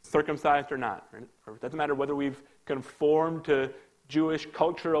circumcised or not. Right? Or it doesn't matter whether we've conformed to Jewish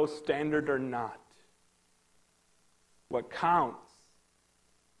cultural standard or not. What counts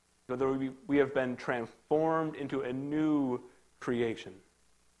is whether we have been transformed into a new creation.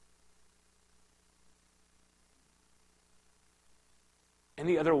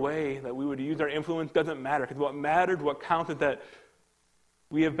 Any other way that we would use our influence doesn't matter, because what matters, what counts, is that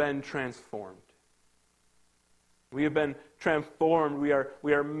we have been transformed. We have been transformed. We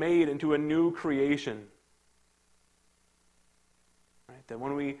are made into a new creation. Right? That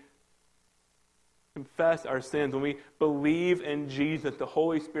when we confess our sins, when we believe in Jesus, the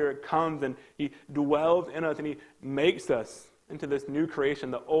Holy Spirit comes and He dwells in us and He makes us into this new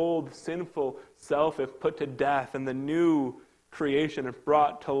creation. The old sinful self is put to death and the new creation is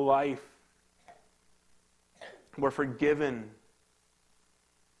brought to life. We're forgiven.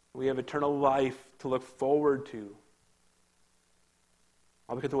 We have eternal life to look forward to.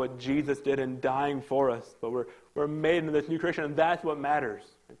 all because of what Jesus did in dying for us. But we're made into this new creation, and that's what matters,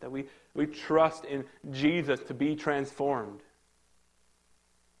 right? That we trust in Jesus to be transformed.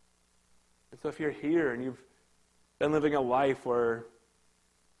 And so if you're here and you've been living a life where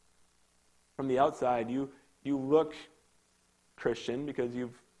from the outside you look Christian because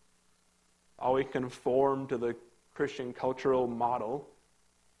you've always conformed to the Christian cultural model,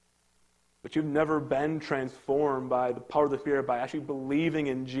 but you've never been transformed by the power of the Spirit, by actually believing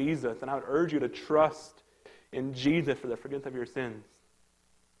in Jesus, then I would urge you to trust in Jesus for the forgiveness of your sins.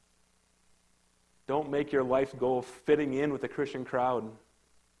 Don't make your life's goal fitting in with the Christian crowd.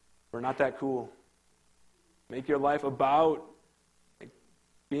 We're not that cool. Make your life about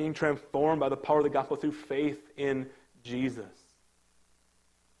being transformed by the power of the gospel through faith in Jesus.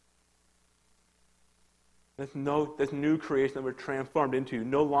 This new creation that we're transformed into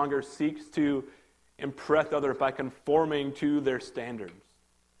no longer seeks to impress others by conforming to their standards.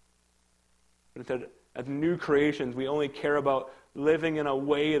 But instead, as new creations, we only care about living in a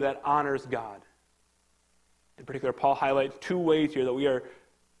way that honors God. In particular, Paul highlights two ways here that we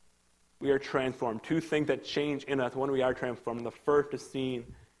are transformed. Two things that change in us when we are transformed. And the first is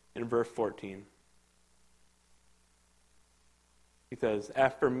seen in verse 14. He says,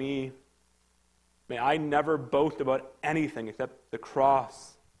 "As for me, may I never boast about anything except the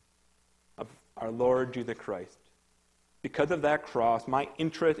cross of our Lord Jesus Christ. Because of that cross, my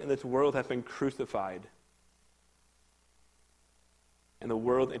interest in this world has been crucified, and the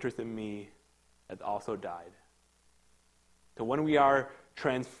world's interest in me has also died." So when we are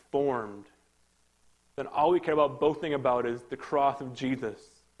transformed, then all we care about boasting about is the cross of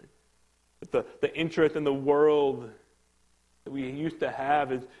Jesus. The interest in the world that we used to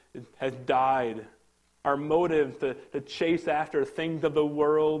have has died. Our motive to chase after things of the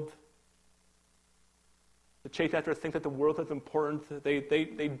world, to chase after things that the world is important, they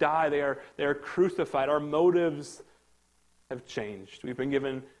die. They are crucified. Our motives have changed. We've been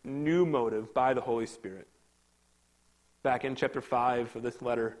given new motives by the Holy Spirit. Back in chapter 5 of this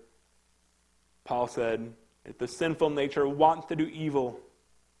letter, Paul said, "The sinful nature wants to do evil,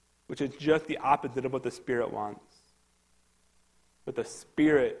 which is just the opposite of what the Spirit wants. But the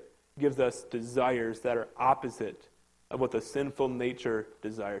Spirit gives us desires that are opposite of what the sinful nature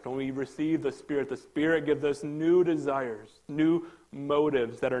desires." When we receive the Spirit gives us new desires, new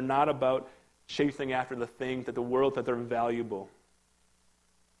motives that are not about chasing after the things that the world says are valuable.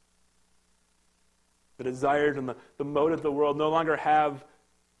 The desires and the motives of the world no longer have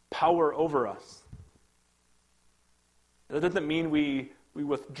power over us. That doesn't mean we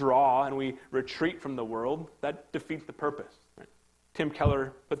withdraw and we retreat from the world. That defeats the purpose. Right? Tim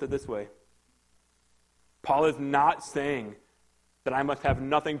Keller puts it this way. Paul is not saying that I must have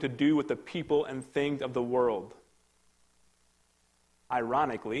nothing to do with the people and things of the world.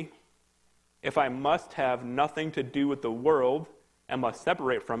 Ironically, if I must have nothing to do with the world and must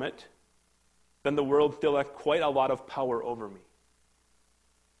separate from it, then the world still has quite a lot of power over me.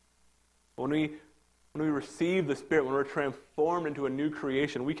 When we receive the Spirit, when we're transformed into a new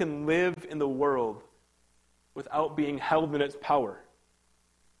creation, we can live in the world without being held in its power.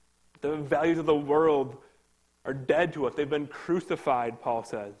 The values of the world are dead to us. They've been crucified, Paul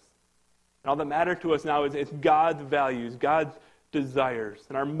says. And all that matters to us now is God's values, God's desires.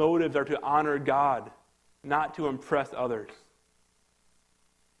 And our motives are to honor God, not to impress others.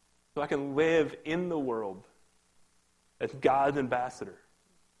 So I can live in the world as God's ambassador,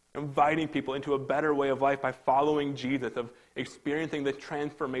 inviting people into a better way of life by following Jesus, of experiencing the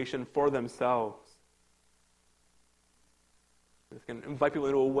transformation for themselves. This can invite people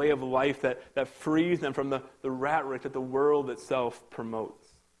into a way of life that frees them from the rat race that the world itself promotes.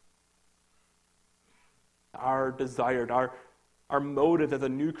 Our desires, our motives as a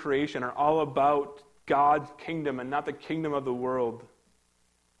new creation are all about God's kingdom and not the kingdom of the world.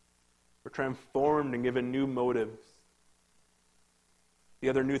 We're transformed and given new motives. The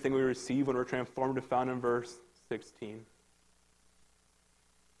other new thing we receive when we're transformed is found in verse 16.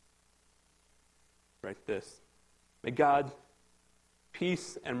 Write this. May God's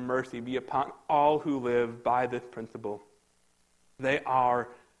peace and mercy be upon all who live by this principle. They are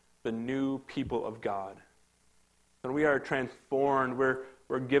the new people of God. When we are transformed,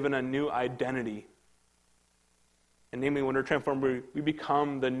 we're given a new identity. And namely, when we're transformed, we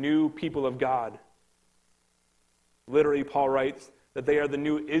become the new people of God. Literally, Paul writes that they are the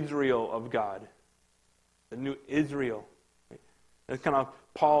new Israel of God. The new Israel. It's kind of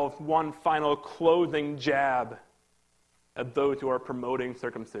Paul's one final closing jab at those who are promoting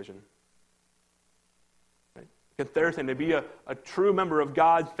circumcision. Right? Thursday, to be a true member of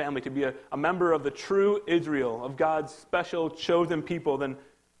God's family, to be a member of the true Israel, of God's special chosen people, then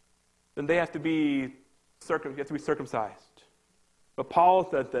they have to be circumcised. But Paul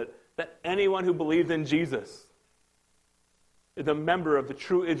says that anyone who believes in Jesus is a member of the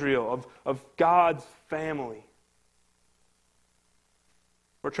true Israel, of God's family.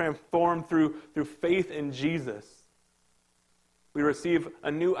 We're transformed through faith in Jesus. We receive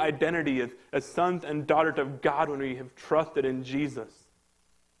a new identity as sons and daughters of God when we have trusted in Jesus.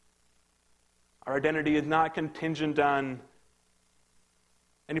 Our identity is not contingent on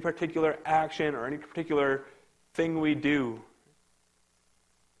any particular action or any particular thing we do.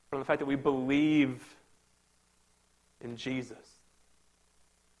 From the fact that we believe in Jesus.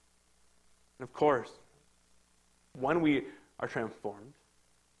 And of course, when we are transformed,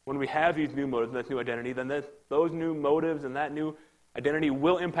 when we have these new motives and this new identity, then those new motives and that new identity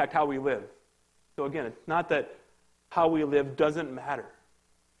will impact how we live. So again, it's not that how we live doesn't matter.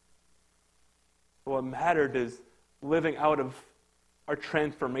 But what mattered is living out of our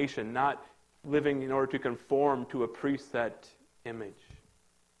transformation, not living in order to conform to a preset image.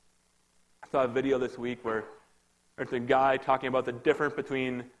 I saw a video this week where there's a guy talking about the difference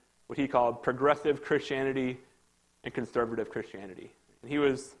between what he called progressive Christianity and conservative Christianity. And he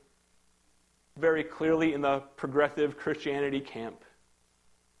was very clearly in the progressive Christianity camp.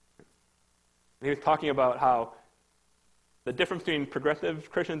 And he was talking about how the difference between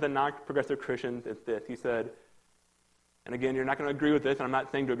progressive Christians and non-progressive Christians is this. He said, and again, you're not going to agree with this, and I'm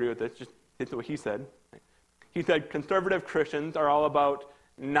not saying to agree with this, just it's what he said. He said conservative Christians are all about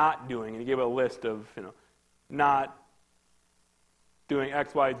not doing, and he gave a list of, not doing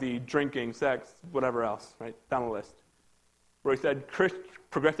X, Y, Z, drinking, sex, whatever else, right, down the list. Where he said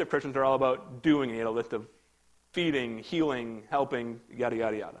progressive Christians are all about doing, and he had a list of feeding, healing, helping, yada,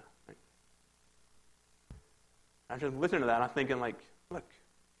 yada, yada. Right? I was just listening to that, and I'm thinking, look,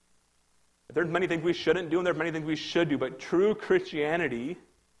 there's many things we shouldn't do, and there's many things we should do, but true Christianity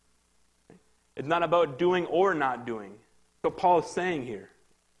is not about doing or not doing. That's what Paul is saying here.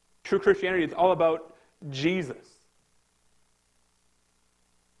 True Christianity is all about Jesus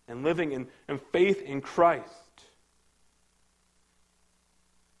and living in faith in Christ.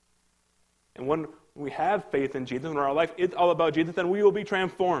 And when we have faith in Jesus, when our life is all about Jesus, then we will be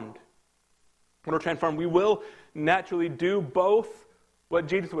transformed. When we're transformed, we will naturally do both what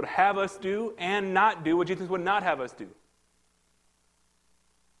Jesus would have us do and not do what Jesus would not have us do.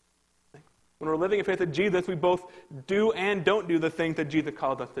 When we're living in faith in Jesus, we both do and don't do the things that Jesus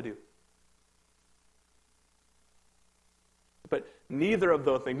called us to do. But neither of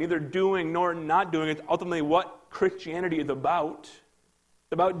those things, neither doing nor not doing, is ultimately what Christianity is about.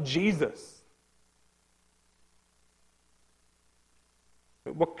 It's about Jesus.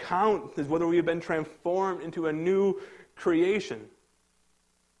 What counts is whether we have been transformed into a new creation.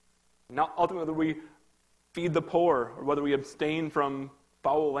 Not ultimately whether we feed the poor or whether we abstain from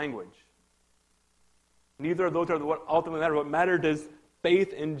foul language. Neither of those are what ultimately matter. What mattered is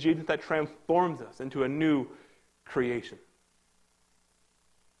faith in Jesus that transforms us into a new creation.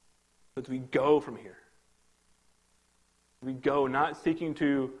 As we go from here, we go not seeking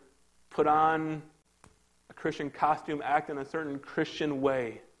to put on a Christian costume, act in a certain Christian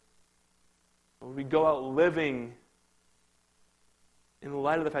way. We go out living in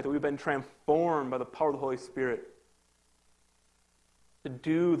light of the fact that we've been transformed by the power of the Holy Spirit to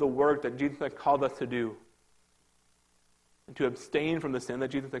do the work that Jesus has called us to do and to abstain from the sin that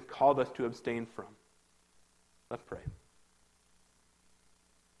Jesus has called us to abstain from. Let's pray.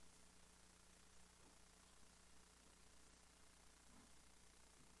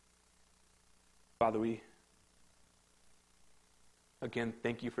 Father, we again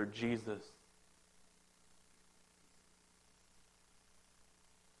thank you for Jesus.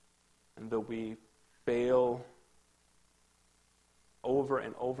 And though we fail over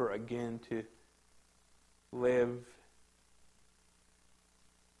and over again to live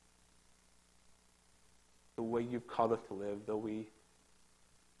the way you've called us to live, though we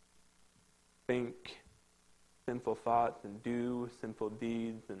think sinful thoughts and do sinful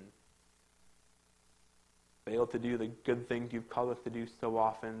deeds and fail to do the good things you've called us to do so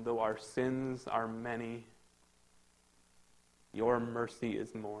often, though our sins are many, your mercy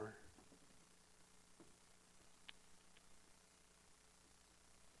is more.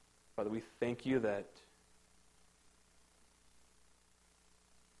 Father, we thank you that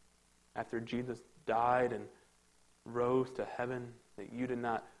after Jesus died and rose to heaven, that you did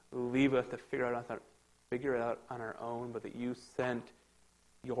not leave us to figure it out on our own, but that you sent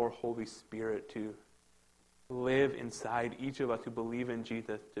your Holy Spirit to live inside each of us who believe in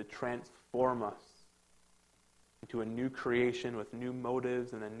Jesus, to transform us into a new creation with new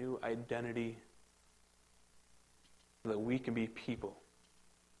motives and a new identity, so that we can be people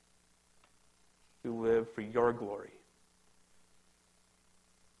who live for your glory.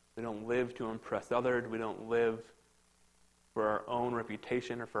 We don't live to impress others. We don't live for our own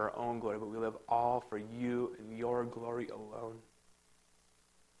reputation or for our own glory, but we live all for you and your glory alone.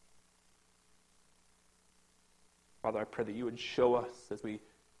 Father, I pray that you would show us as we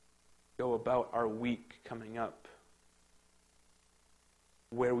go about our week coming up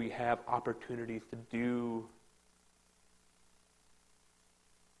where we have opportunities to do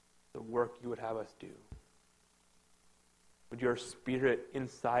the work you would have us do. Would your Spirit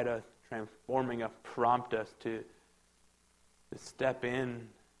inside us, transforming us, prompt us to step in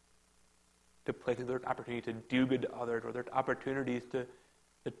to places where there's opportunity to do good to others, where there's opportunities to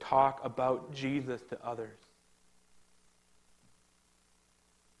talk about Jesus to others.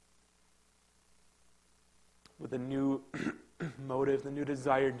 With the new motives, the new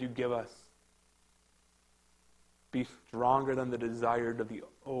desires you give us, be stronger than the desires of the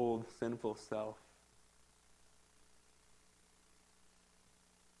old sinful self.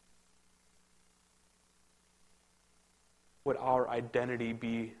 Would our identity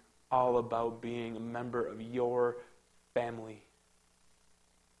be all about being a member of your family?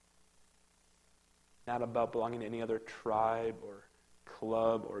 Not about belonging to any other tribe or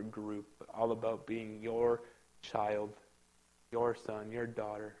club or group, but all about being your child, your son, your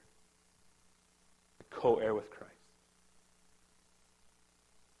daughter, a co-heir with Christ.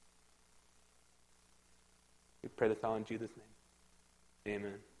 We pray this all in Jesus' name.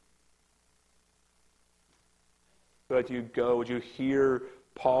 Amen. So as you go, would you hear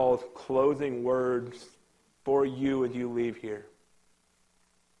Paul's closing words for you as you leave here?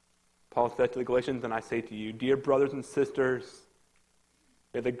 Paul said to the Galatians, and I say to you, dear brothers and sisters,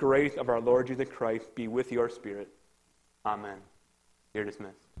 may the grace of our Lord Jesus Christ be with your spirit. Amen. You're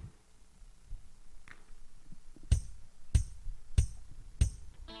dismissed.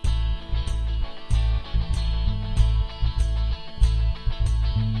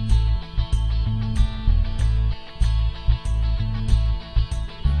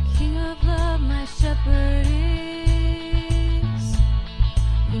 King of love, my shepherd is,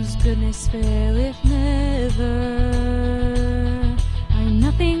 whose goodness faileth never. I'm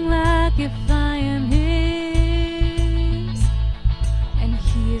nothing lack if I am his, and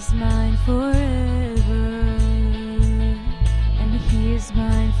he is mine forever, and he is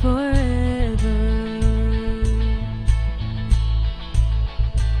mine forever.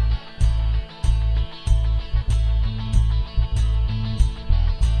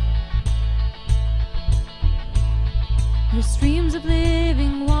 The streams of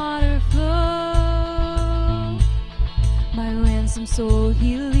living water flow, my ransom soul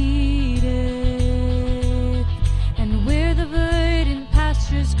he leadeth, and where the verdant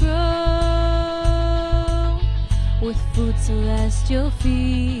pastures grow, with food celestial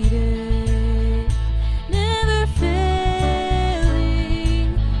feedeth, never failing,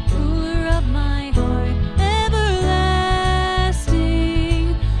 ruler of my heart, everlasting,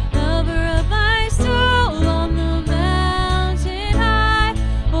 lover of my soul, on the mountain high,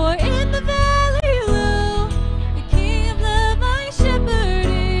 or in the valley low, the King of love my shepherd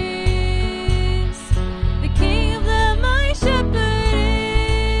is, the King of love my shepherd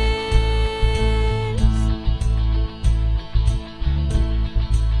is.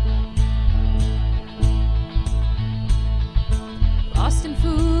 Lost and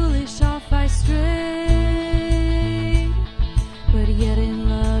foolish off I strayed, but yet in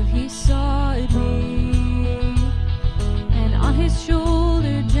love he sought me, and on his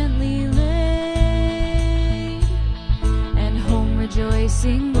shoulder gently laid, and home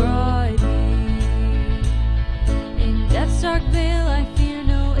rejoicing brought me. In death's dark veil I fear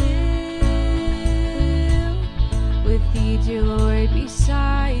no ill, with thee, dear Lord,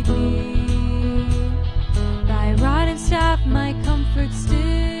 beside me. Thy rod and staff my comfort still,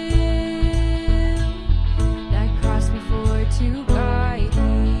 thy cross before to guide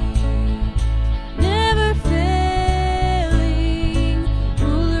me, never failing,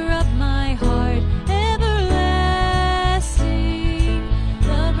 ruler of my heart, everlasting,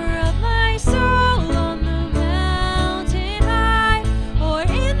 lover of my soul, on the mountain high, or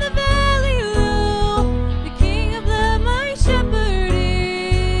in the valley low, the King of love my shepherd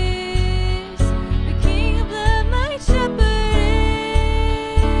is, the King of love my shepherd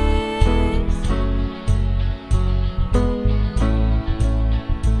is.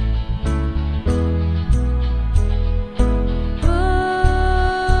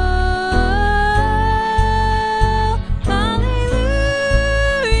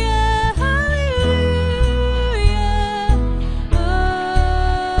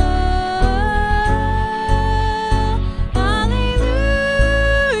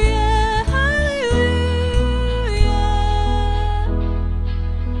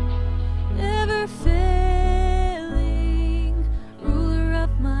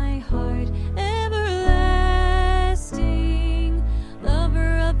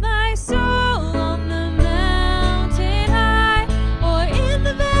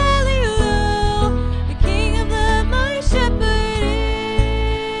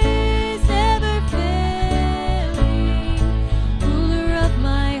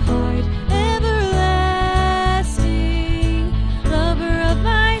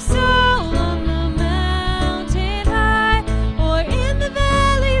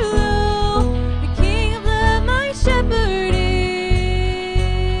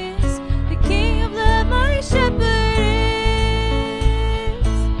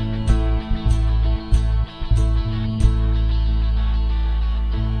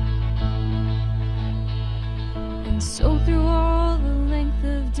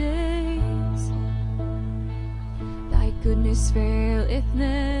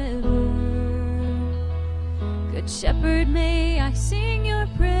 Good Shepherd, may I sing your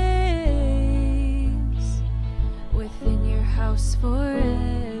praise within your house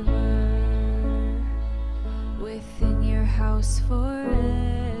forever, within your house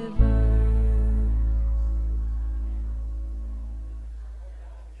forever.